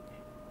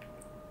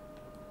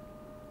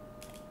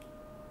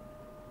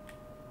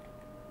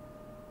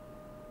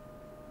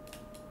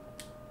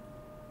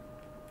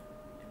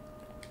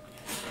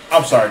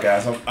 I'm sorry,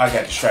 guys. I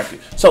got distracted.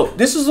 So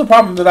this is the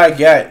problem that I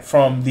get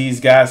from these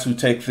guys who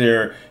take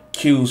their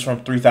cues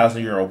from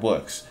 3,000-year-old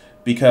books.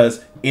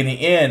 Because in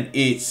the end,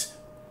 it's,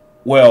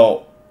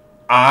 well,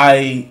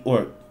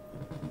 or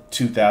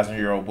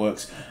 2,000-year-old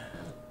books,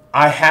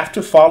 I have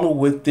to follow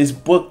what this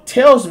book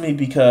tells me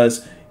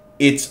because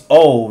it's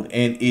old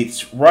and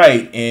it's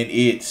right and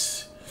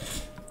it's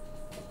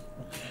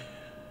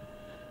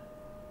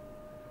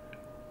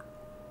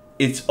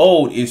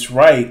old, it's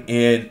right,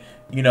 and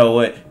you know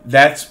what?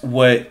 That's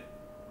what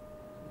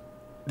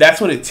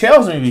it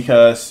tells me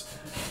because,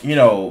 you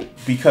know,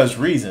 because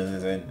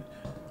reasons, and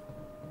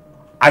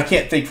I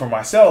can't think for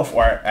myself,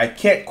 or I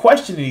can't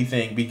question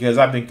anything because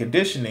I've been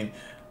conditioned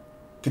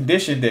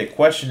that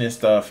questioning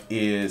stuff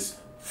is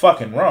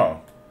fucking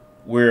wrong.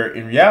 Where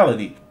in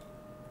reality,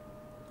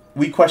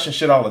 we question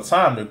shit all the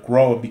time to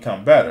grow and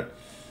become better.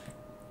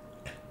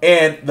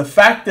 And the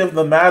fact of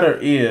the matter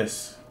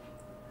is,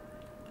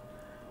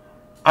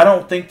 I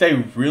don't think they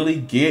really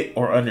get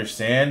or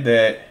understand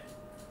that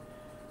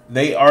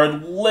they are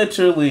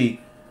literally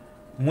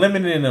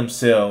limiting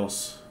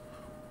themselves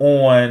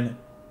on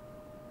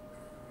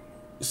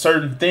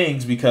certain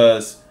things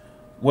because,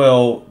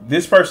 well,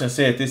 this person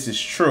said this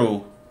is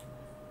true,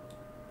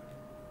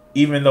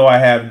 even though I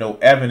have no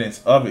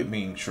evidence of it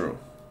being true.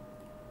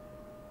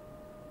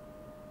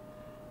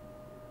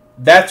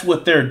 That's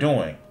what they're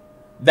doing.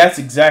 That's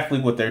exactly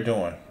what they're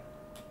doing.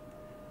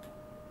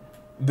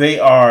 They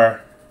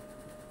are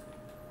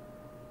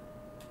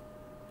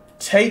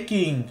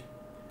taking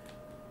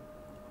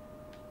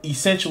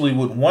essentially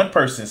what one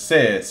person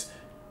says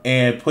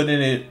and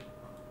putting it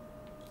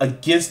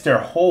against their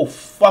whole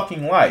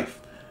fucking life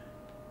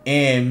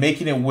and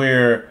making it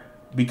where,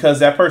 because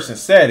that person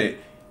said it,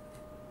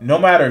 no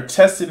matter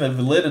testing the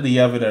validity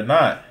of it or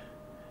not,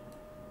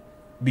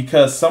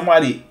 because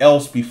somebody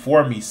else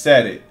before me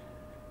said it,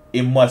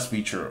 it must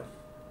be true.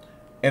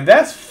 And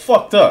that's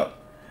fucked up.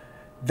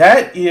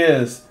 That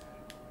is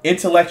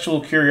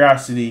intellectual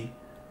curiosity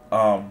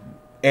at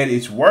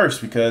its worst,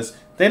 because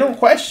they don't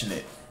question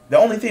it. The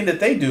only thing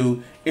that they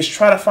do is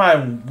try to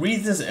find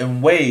reasons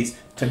and ways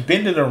to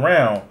bend it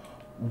around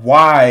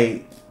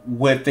why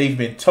what they've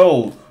been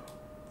told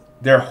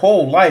their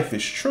whole life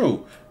is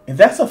true. And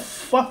that's a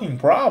fucking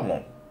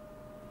problem.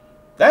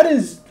 That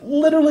is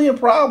literally a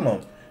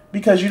problem,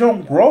 because you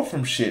don't grow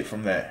from shit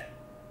from that.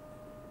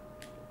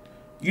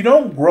 You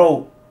don't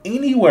grow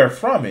anywhere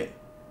from it.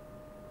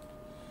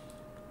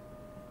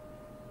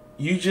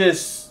 you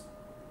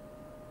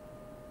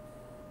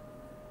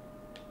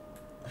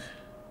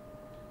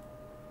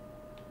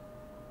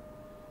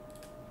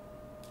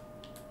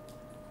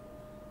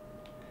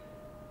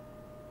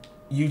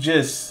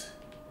just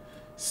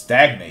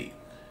stagnate.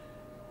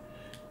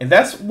 And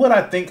that's what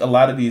I think a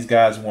lot of these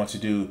guys want to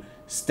do.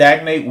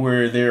 Stagnate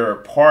where they're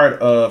a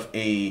part of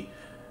a...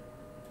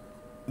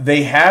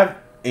 they're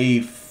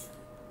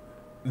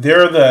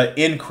the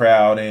in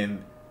crowd,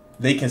 and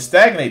they can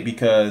stagnate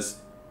because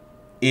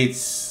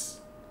it's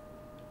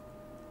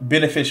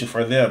beneficial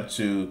for them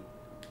to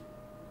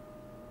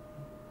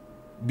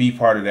be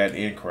part of that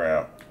in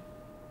crowd.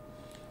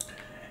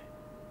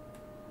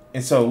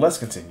 And so let's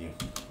continue.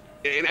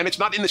 And it's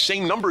not in the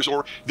same numbers,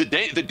 or the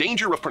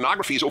danger of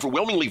pornography is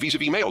overwhelmingly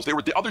vis-a-vis males. There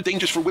are other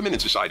dangers for women in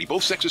society.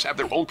 Both sexes have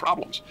their own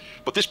problems,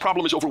 but this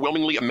problem is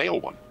overwhelmingly a male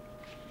one.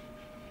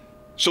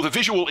 So the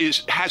visual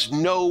has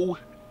no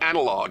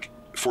analog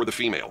for the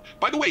female.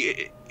 By the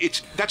way,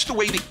 that's the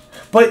way the...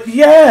 But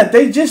yeah,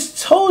 they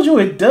just told you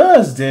it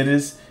does,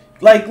 Dennis.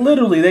 Like,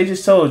 literally, they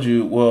just told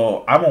you,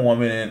 well, I'm a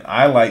woman and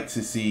I like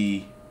to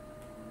see,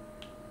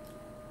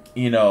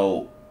 you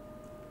know,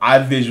 I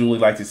visually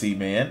like to see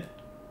men.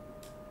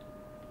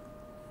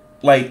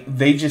 Like,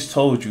 they just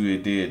told you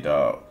it did,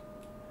 dog.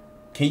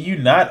 Can you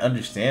not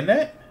understand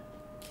that?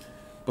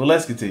 But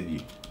let's continue.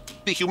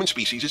 The human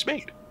species is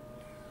made.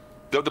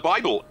 The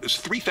Bible is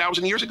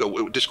 3,000 years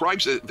ago. It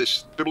describes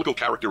this biblical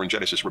character in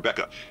Genesis,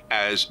 Rebecca,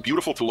 as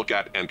beautiful to look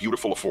at and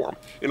beautiful of form.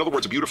 In other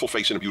words, a beautiful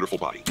face and a beautiful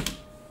body.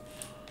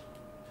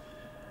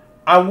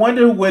 I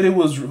wonder what it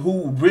was,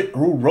 who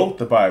wrote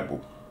the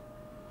Bible.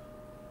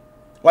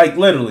 Like,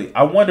 literally,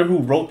 I wonder who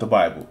wrote the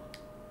Bible.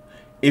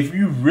 If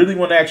you really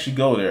want to actually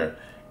go there,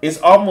 it's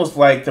almost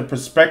like the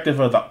perspective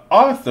of the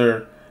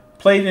author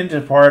played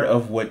into part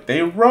of what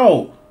they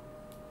wrote.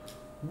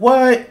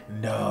 What?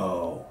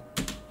 No.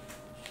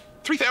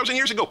 3,000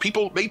 years ago,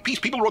 people made peace.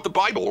 People wrote the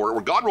Bible, or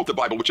God wrote the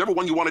Bible, whichever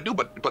one you want to do.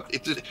 But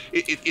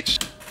it's.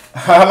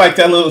 I like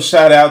that little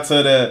shout out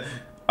to the.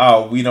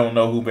 Oh, we don't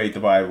know who made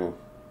the Bible.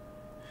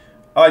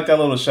 I like that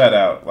little shout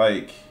out.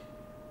 Like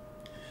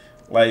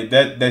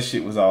that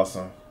shit was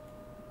awesome.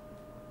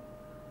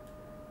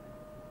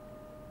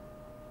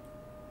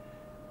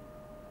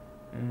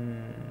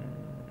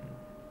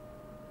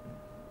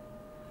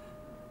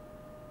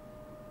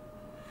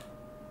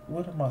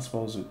 What am I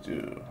supposed to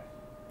do?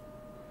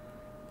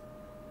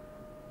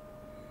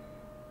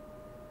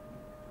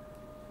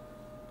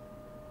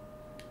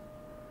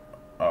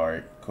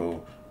 Alright,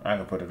 cool. I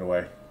can put it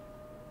away.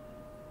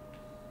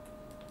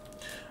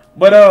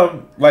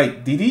 But,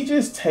 like, did he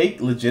just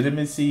take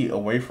legitimacy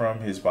away from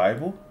his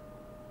Bible?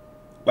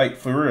 Like,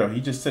 for real,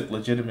 he just took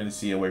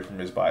legitimacy away from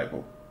his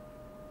Bible.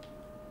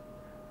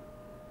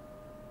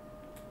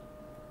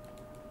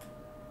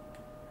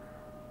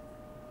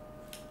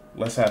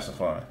 Let's have some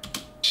fun.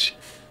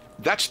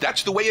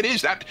 That's the way it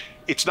is.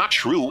 It's not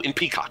true in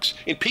peacocks.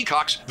 In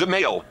peacocks, the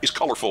male is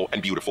colorful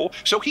and beautiful,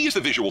 so he is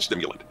the visual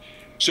stimulant.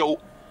 So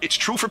it's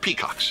true for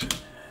peacocks.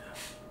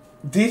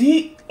 Did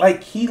he,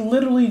 like, he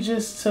literally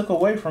just took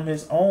away from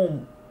his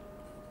own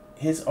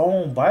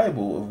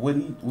Bible of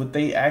what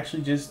they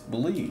actually just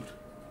believed.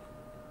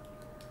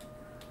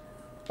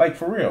 Like,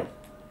 for real.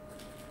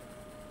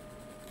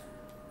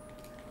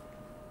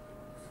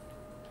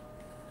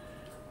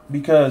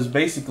 Because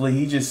basically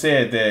he just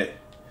said that,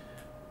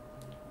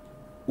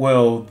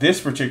 well, in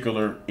this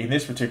particular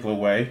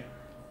way,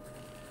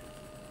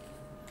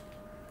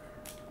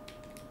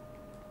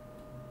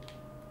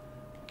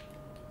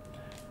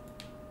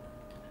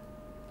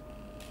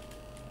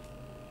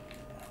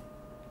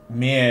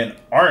 men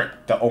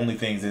aren't the only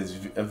things that's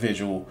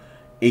visual.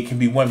 It can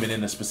be women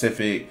in a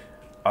specific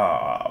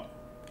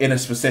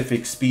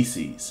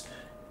species.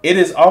 It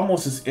is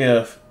almost as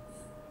if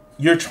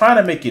you're trying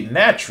to make it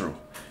natural,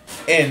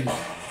 and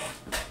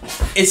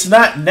it's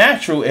not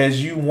natural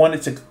as you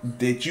want it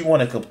that you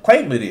want to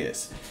claim it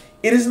is.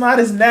 It is not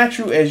as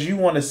natural as you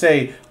want to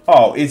say,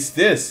 oh, it's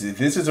this.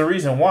 This is the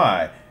reason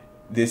why.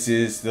 This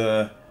is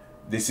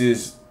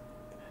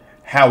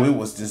how it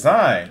was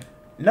designed.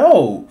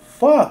 No,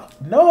 fuck,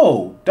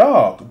 no,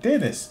 dog,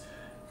 Dennis.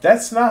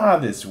 That's not how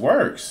this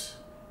works.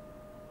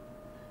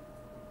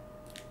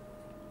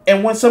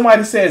 And when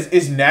somebody says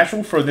it's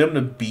natural for them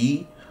to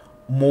be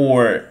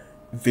more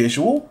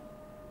visual,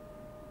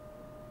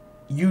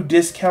 you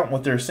discount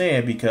what they're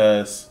saying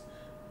because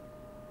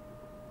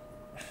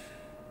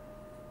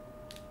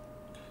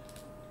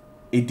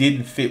it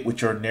didn't fit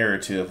with your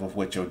narrative of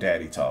what your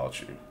daddy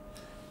taught you.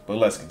 But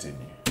let's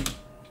continue.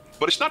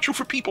 But it's not true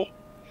for people.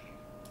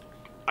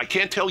 I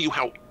can't tell you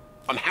how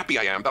unhappy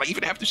I am that I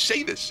even have to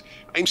say this.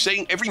 I'm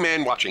saying every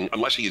man watching,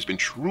 unless he has been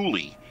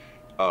truly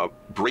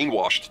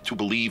brainwashed to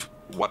believe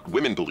what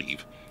women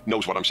believe,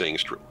 knows what I'm saying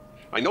is true.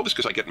 I know this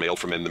because I get mail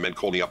from men. The men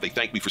call me up. They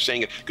thank me for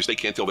saying it because they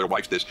can't tell their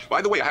wife this.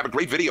 By the way, I have a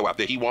great video out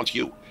there, He Wants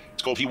You.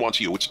 It's called He Wants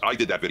You. I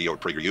did that video at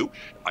PragerU.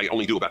 I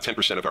only do about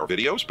 10% of our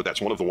videos, but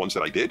that's one of the ones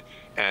that I did.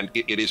 And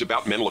it is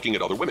about men looking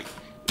at other women.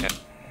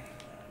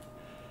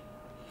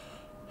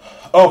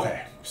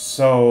 Okay,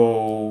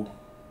 so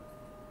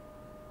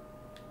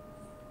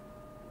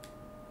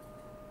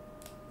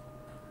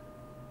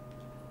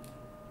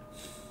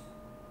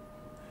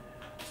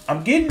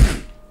I'm getting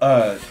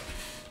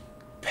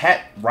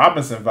Pat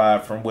Robinson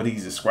vibe from what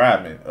he's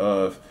describing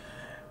of,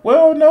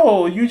 well,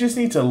 no, you just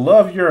need to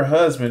love your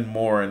husband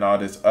more and all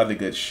this other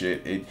good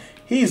shit. And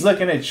he's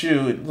looking at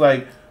you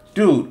like,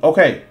 dude,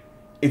 okay,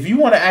 if you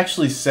want to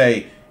actually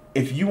say,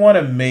 if you want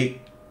to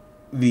make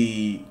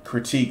the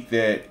critique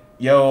that,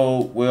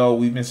 yo, well,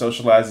 we've been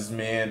socialized as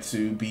men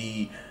to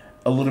be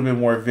a little bit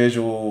more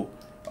visual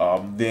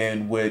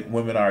than what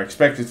women are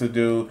expected to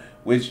do,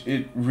 which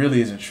it really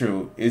isn't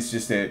true. It's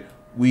just that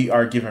we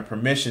are given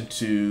permission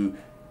to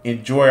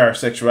enjoy our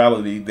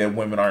sexuality that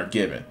women aren't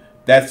given.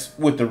 That's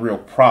what the real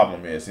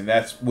problem is, and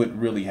that's what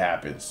really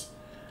happens.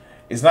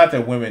 It's not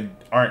that women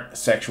aren't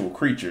sexual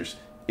creatures.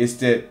 It's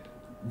that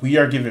we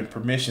are given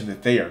permission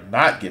that they are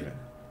not given.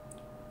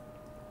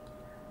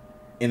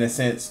 In a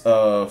sense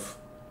of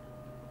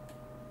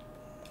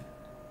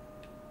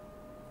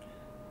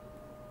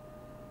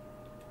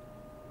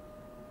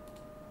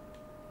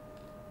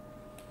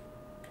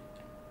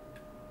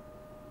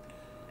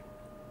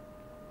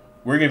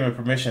we're given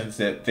permissions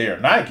that they are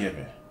not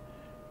given,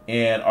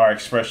 and our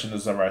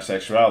expressions of our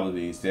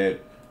sexualities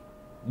that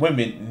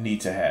women need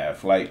to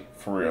have, like,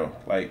 for real.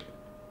 Like,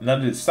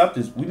 none of this, stop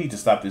this. We need to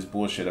stop this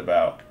bullshit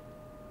about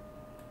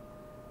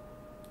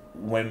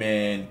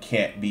women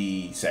can't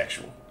be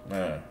sexual.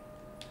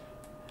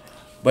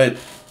 But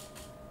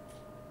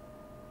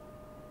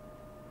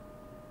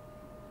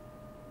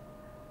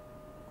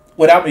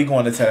without me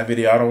going into that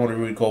video, I don't want to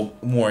really go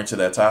more into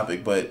that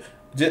topic, but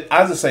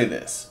I'll just say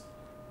this.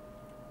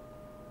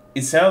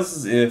 It sounds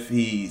as if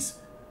he's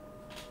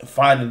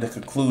finding the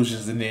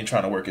conclusions and then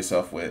trying to work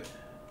himself with,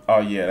 oh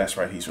yeah, that's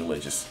right, he's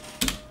religious.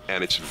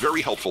 And it's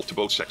very helpful to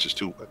both sexes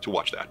to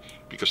watch that.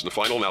 Because in the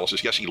final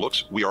analysis, yes, he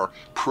looks. We are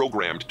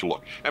programmed to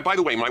look. And by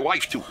the way, my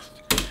wife, too.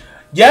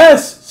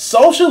 Yes,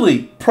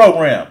 socially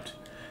programmed.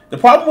 The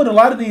problem with a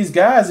lot of these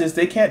guys is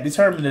they can't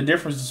determine the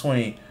difference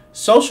between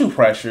social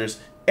pressures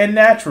and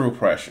natural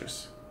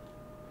pressures.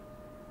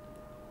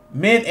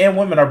 Men and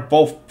women are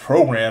both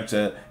programmed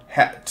to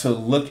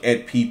look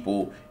at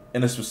people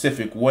in a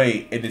specific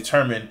way and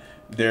determine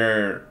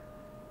their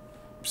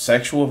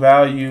sexual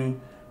value.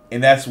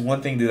 And that's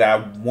one thing that I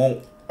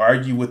won't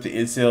argue with the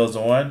incels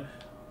on.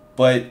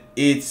 But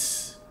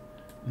it's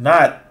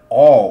not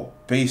all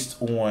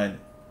based on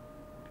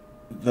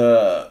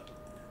the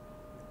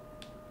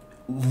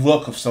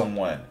look of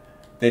someone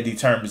that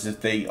determines if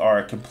they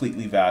are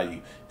completely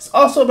valued. It's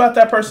also about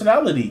that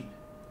personality,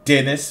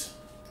 Dennis.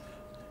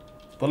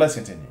 But let's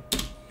continue.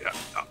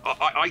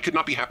 I could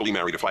not be happily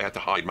married if I had to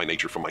hide my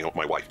nature from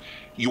my wife.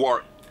 You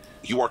are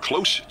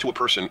close to a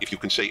person if you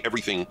can say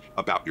everything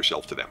about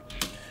yourself to them.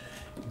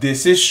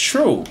 This is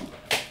true.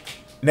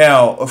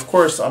 Now, of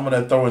course, I'm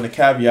going to throw in the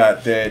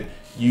caveat that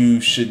you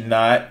should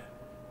not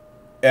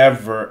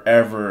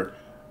ever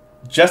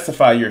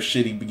justify your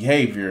shitty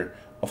behavior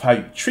of how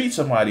you treat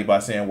somebody by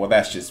saying, well,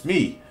 that's just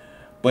me.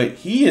 But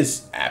he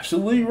is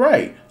absolutely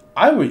right.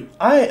 I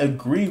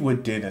agree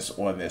with Dennis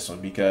on this one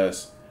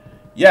because,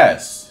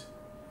 yes,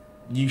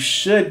 you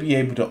should be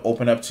able to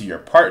open up to your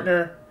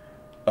partner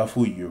of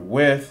who you're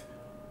with,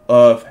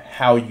 of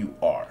how you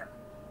are.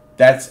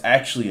 That's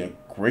actually a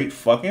great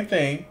fucking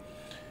thing.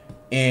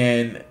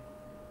 And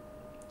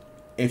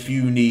if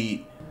you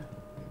need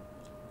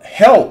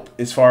help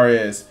as far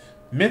as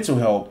mental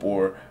help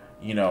or,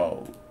 you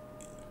know,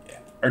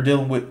 are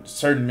dealing with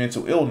certain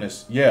mental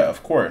illness, yeah,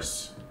 of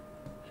course.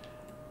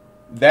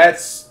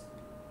 That's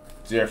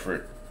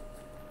different.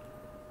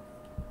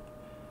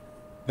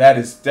 That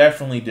is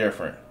definitely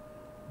different.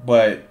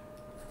 But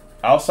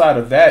outside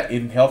of that,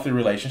 in healthy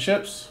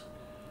relationships,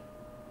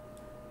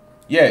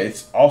 yeah,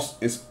 it's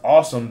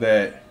awesome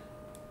that,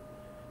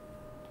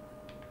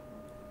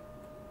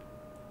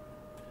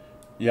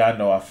 yeah, I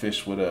know I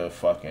fished with a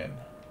fucking,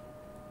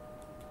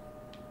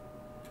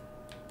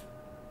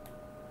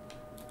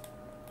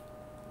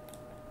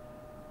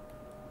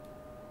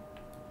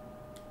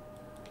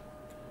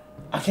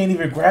 I can't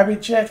even grab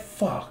it yet.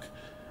 Fuck.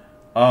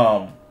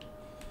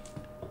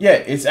 Yeah,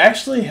 it's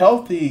actually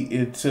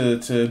healthy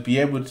to be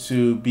able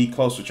to be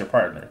close with your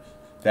partner.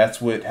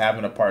 That's what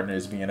having a partner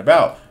is being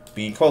about,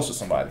 being close with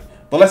somebody.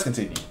 But let's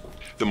continue.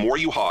 The more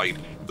you hide,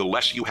 the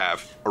less you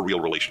have a real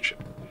relationship.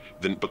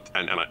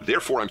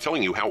 Therefore, I'm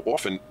telling you how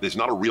often there's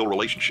not a real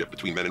relationship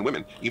between men and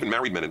women, even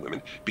married men and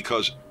women,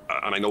 because,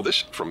 and I know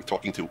this from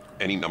talking to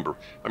any number,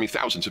 I mean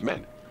thousands of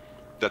men,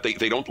 that they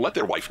don't let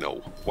their wife know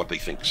what they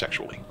think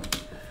sexually.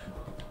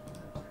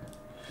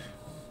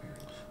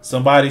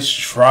 Somebody's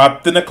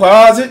trapped in the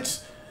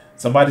closet.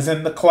 Somebody's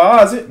in the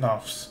closet. No,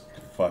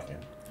 fucking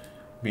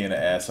being an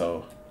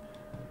asshole.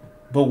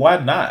 But why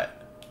not?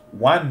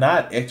 Why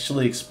not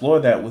actually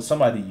explore that with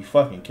somebody you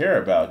fucking care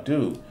about,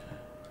 dude?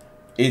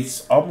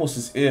 It's almost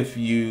as if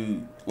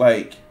you,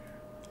 like,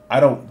 I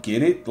don't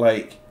get it.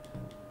 Like,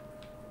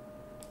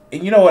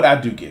 and you know what? I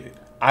do get it.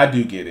 I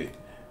do get it.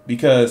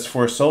 Because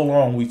for so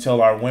long we tell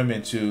our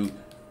women to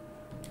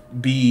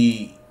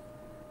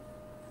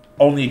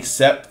only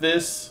accept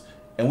this.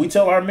 And we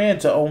tell our men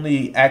to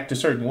only act a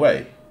certain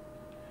way.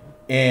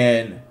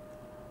 And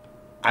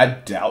I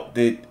doubt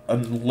that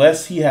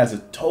unless he has a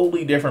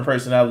totally different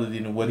personality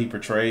than what he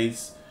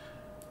portrays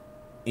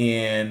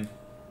in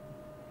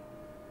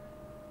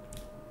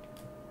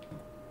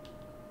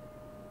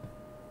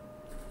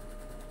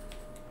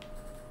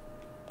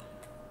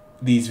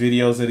these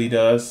videos that he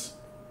does.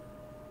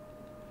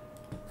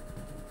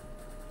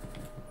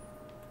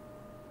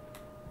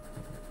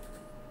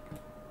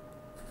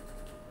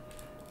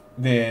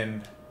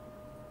 Then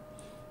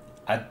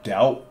I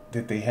doubt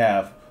that they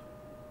have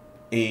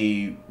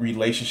a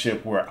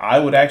relationship where I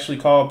would actually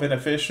call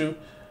beneficial,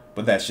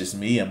 but that's just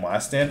me and my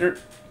standard.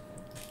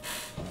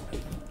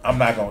 I'm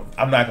not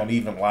gonna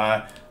even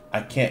lie.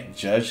 I can't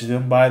judge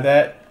them by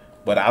that,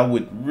 but I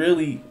would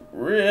really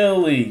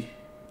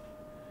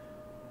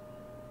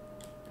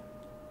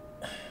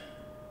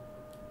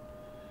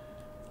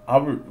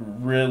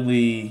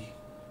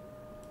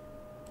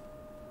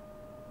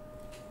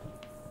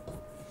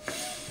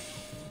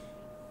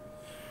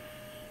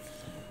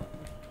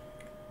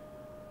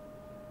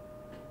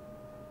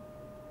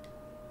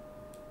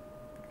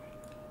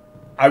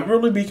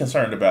be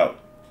concerned about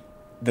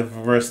the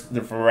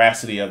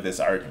veracity of this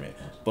argument.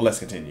 But let's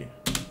continue.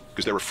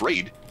 Because they're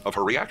afraid of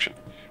her reaction.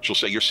 She'll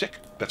say, you're sick.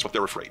 That's what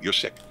they're afraid. You're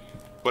sick.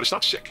 But it's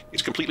not sick.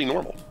 It's completely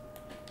normal.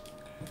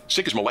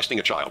 Sick is molesting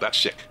a child. That's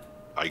sick.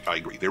 I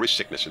agree. There is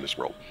sickness in this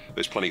world.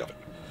 There's plenty of it.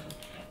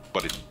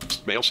 But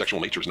male sexual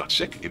nature is not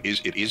sick.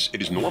 It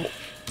is normal.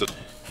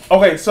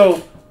 Okay,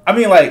 so I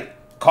mean, like,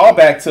 call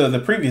back to the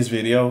previous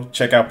video.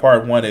 Check out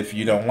part 1 if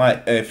you don't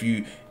like, if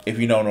you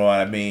don't know what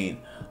I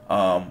mean.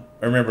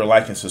 Remember,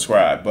 like and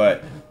subscribe.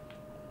 But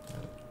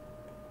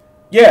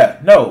yeah,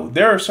 no,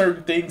 there are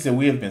certain things that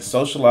we have been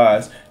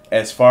socialized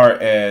as far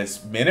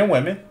as men and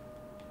women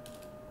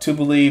to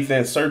believe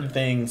that certain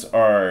things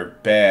are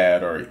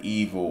bad or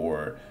evil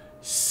or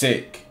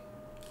sick,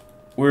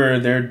 where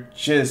they're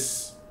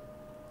just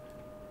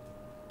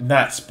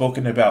not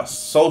spoken about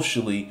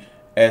socially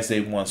as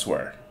they once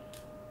were.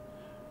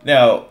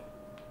 Now,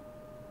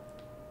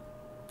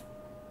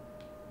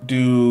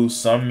 do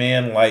some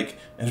men like,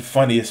 and the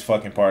funniest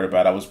fucking part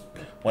about it, I was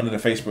one of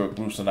the Facebook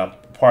groups that I'm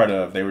part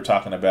of, they were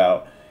talking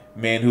about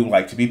men who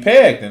like to be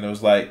pegged, and it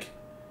was like,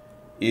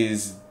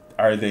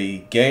 are they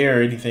gay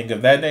or anything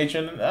of that nature?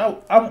 And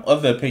I'm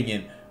of the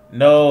opinion,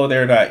 no,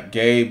 they're not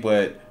gay,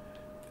 but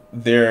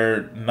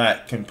they're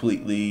not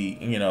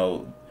completely, you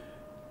know,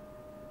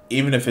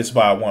 even if it's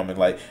by a woman,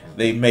 like,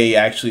 they may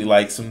actually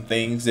like some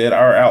things that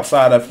are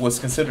outside of what's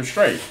considered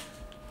straight.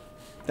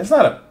 That's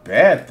not a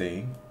bad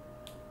thing.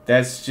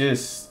 That's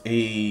just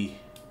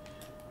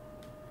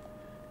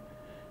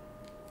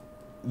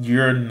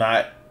you're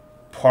not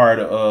part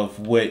of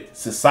what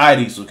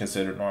societies would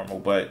consider normal,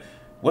 but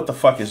what the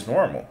fuck is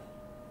normal?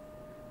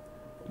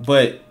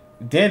 But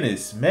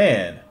Dennis,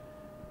 man,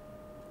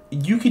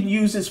 you can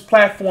use this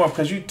platform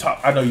because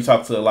I know you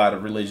talk to a lot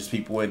of religious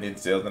people and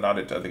incels and all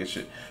that other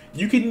shit.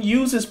 You can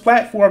use this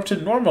platform to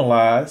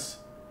normalize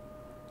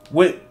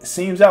what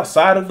seems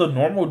outside of the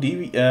normal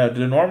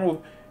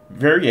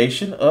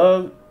variation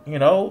of, you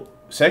know,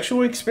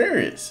 sexual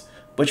experience.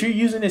 But you're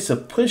using this to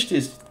push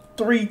this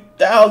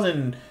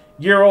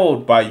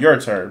 3,000-year-old, by your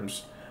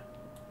terms,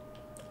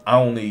 I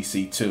only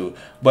see 2,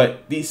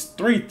 but these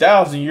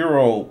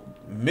 3,000-year-old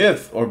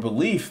myth or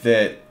belief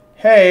that,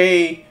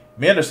 hey,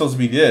 men are supposed to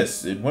be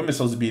this and women are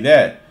supposed to be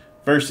that,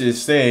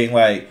 versus saying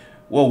like,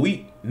 well,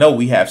 we know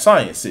we have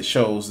science that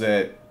shows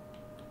that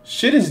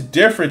shit is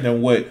different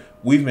than what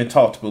we've been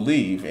taught to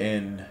believe,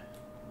 and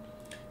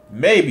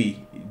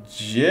maybe,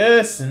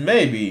 just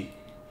maybe,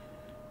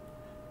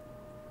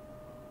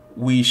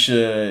 we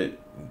should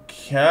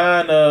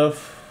kind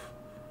of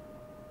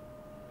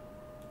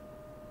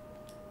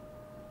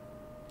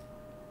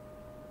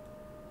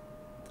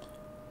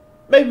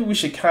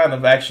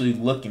actually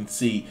look and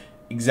see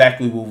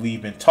exactly what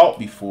we've been taught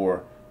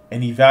before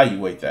and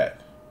evaluate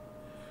that.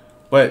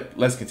 But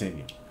let's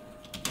continue.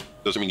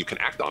 Doesn't mean you can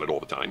act on it all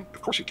the time.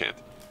 Of course you can't.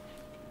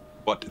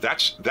 But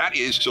that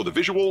is so the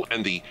visual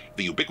and the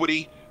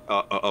ubiquity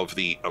of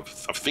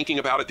thinking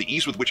about it, the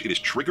ease with which it is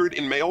triggered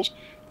in males.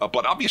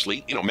 But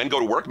obviously, you know, men go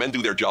to work, men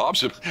do their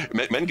jobs,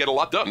 men get a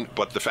lot done.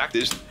 But the fact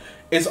is,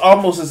 it's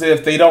almost as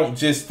if they don't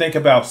just think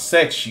about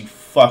sex, you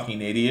fucking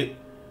idiot.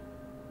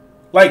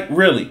 Like,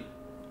 really.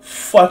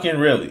 Fucking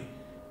really.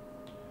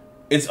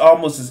 It's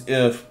almost as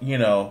if, you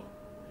know,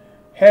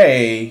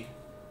 hey,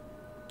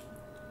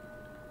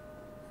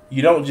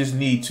 you don't just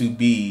need to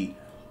be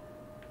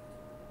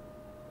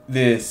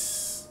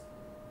this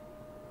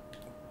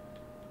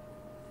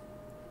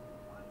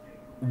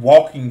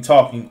walking,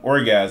 talking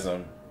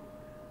orgasm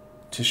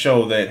to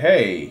show that,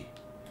 hey,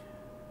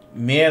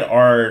 men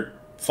are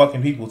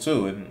fucking people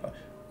too. And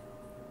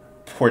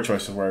poor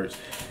choice of words.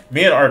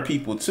 Men are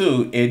people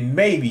too, and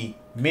maybe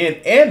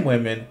men and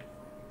women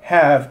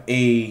have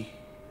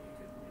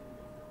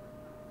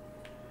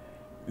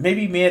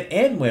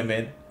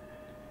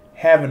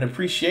an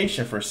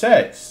appreciation for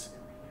sex.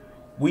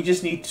 We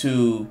just need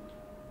to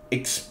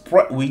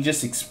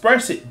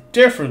express it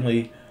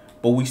differently,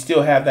 but we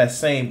still have that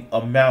same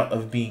amount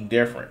of being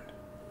different.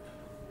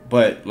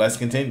 But let's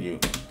continue.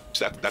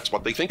 That's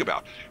what they think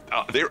about.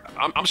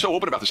 I'm so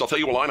open about this. I'll tell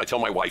you a line I tell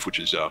my wife, which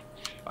is,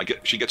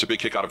 she gets a big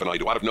kick out of it, and I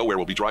do. Out of nowhere,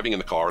 we'll be driving in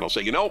the car, and I'll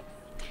say,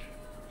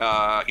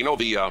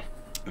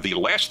 the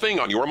last thing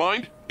on your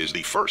mind is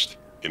the first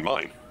in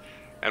mine.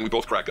 And we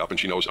both crack up, and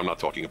she knows I'm not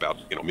talking about,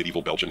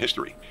 medieval Belgian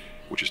history,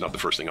 which is not the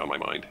first thing on my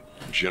mind,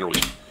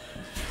 generally.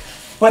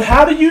 But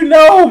how do you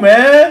know,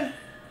 man?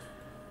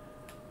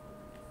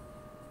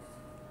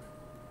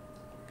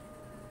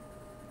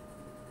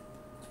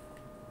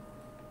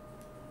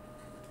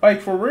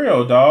 Like, for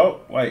real, dog.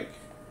 Like,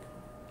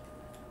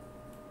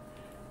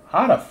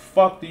 how the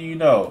fuck do you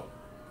know?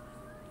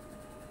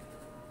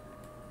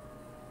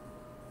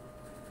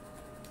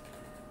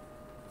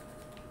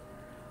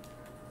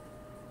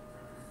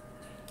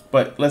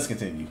 But let's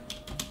continue.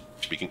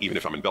 Speaking, even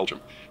if I'm in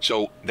Belgium.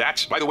 So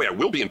that's, by the way, I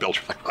will be in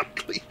Belgium,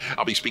 ironically.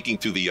 I'll be speaking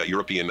to the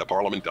European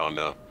Parliament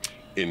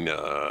in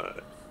a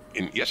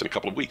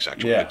couple of weeks,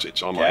 actually. Yeah.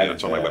 It's on my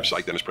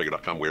website,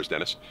 DenisPrager.com. Where's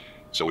Dennis?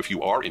 So if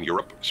you are in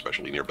Europe,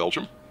 especially near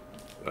Belgium,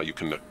 you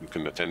can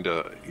attend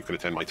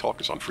my talk.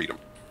 It's on freedom.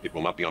 It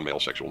will not be on male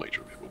sexual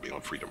nature. It will be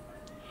on freedom.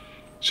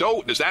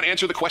 So does that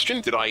answer the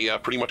question? Did I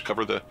pretty much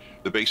cover the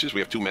bases?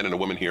 We have 2 men and a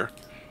woman here.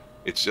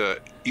 It's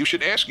you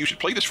should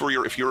play this for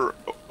if you're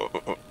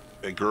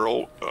a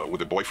girl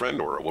with a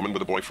boyfriend or a woman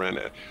with a boyfriend.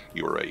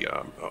 You're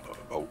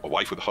a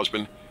wife with a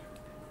husband.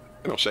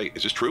 Say,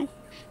 is this true?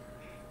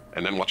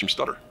 And then watch him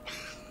stutter.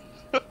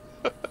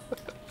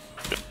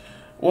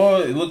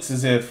 Well, it looks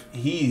as if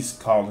he's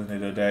calling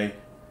it a day.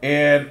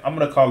 And I'm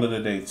going to call it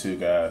a day too,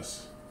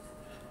 guys.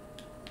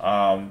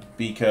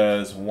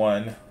 Because,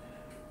 one,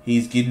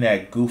 he's getting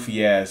that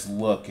goofy-ass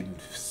look and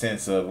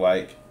sense of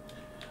like,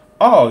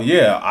 oh,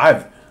 yeah,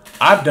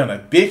 I've done a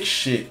big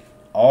shit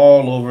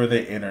all over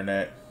the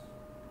internet.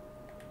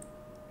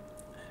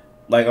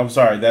 Like, I'm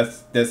sorry,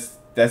 that's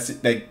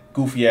that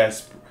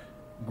goofy-ass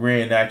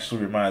grin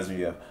actually reminds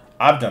me of,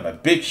 I've done a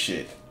big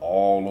shit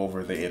all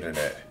over the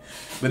internet.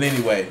 But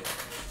anyway,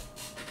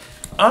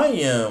 I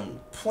am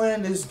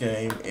playing this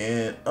game,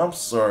 and I'm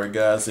sorry,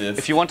 guys.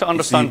 If you want to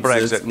understand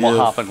Brexit and what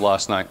happened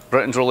last night,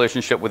 Britain's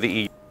relationship with the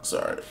EU.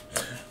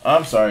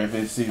 I'm sorry if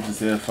it seems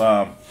as if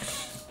I've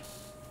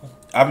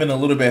been a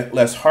little bit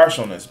less harsh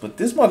on this, but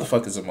this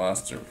motherfucker's a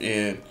monster,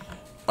 and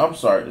I'm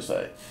sorry to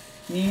say,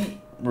 he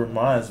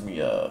reminds me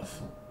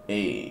of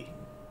He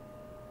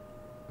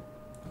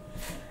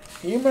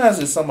reminds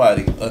me of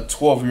somebody, a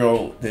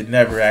 12-year-old that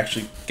never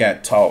actually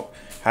got taught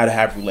how to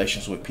have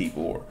relations with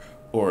people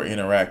or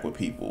interact with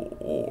people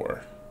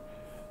or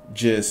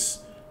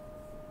just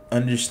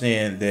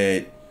understand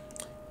that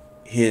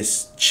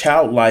his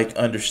childlike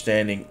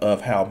understanding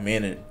of how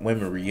men and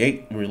women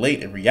relate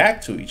and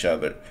react to each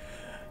other,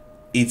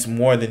 it's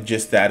more than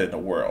just that in the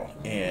world.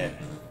 And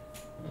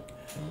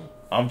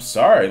I'm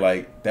sorry,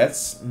 like,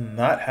 that's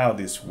not how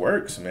this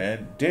works,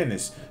 man.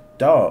 Dennis,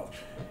 dog,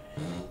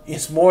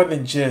 it's more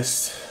than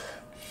just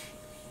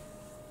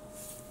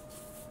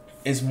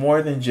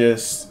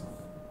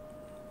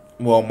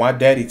well, my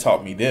daddy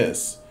taught me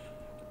this,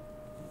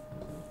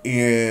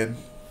 and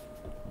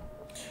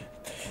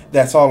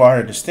that's all I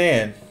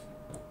understand.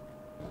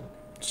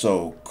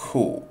 So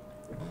cool.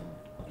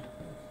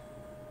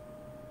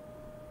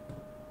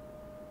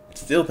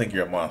 Still think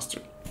you're a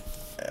monster.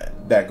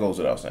 That goes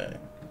without saying.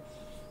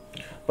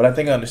 But I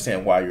think I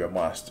understand why you're a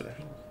monster.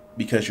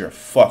 Because you're a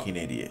fucking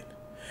idiot.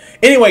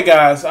 Anyway,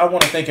 guys, I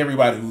want to thank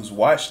everybody who's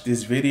watched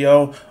this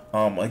video.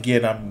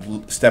 Again,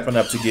 I'm stepping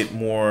up to get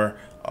more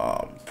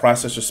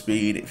processor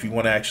speed. If you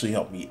want to actually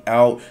help me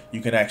out,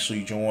 you can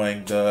actually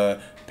join the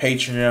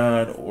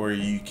Patreon, or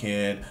you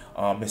can,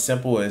 as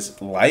simple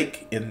as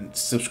like and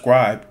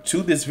subscribe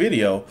to this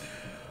video,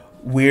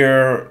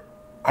 where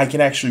I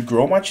can actually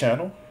grow my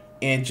channel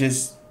and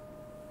just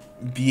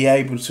be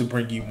able to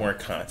bring you more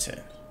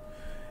content.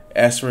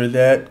 As for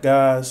that,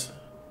 guys,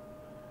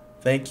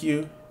 thank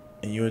you,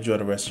 and you enjoy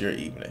the rest of your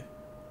evening.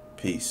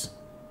 Peace.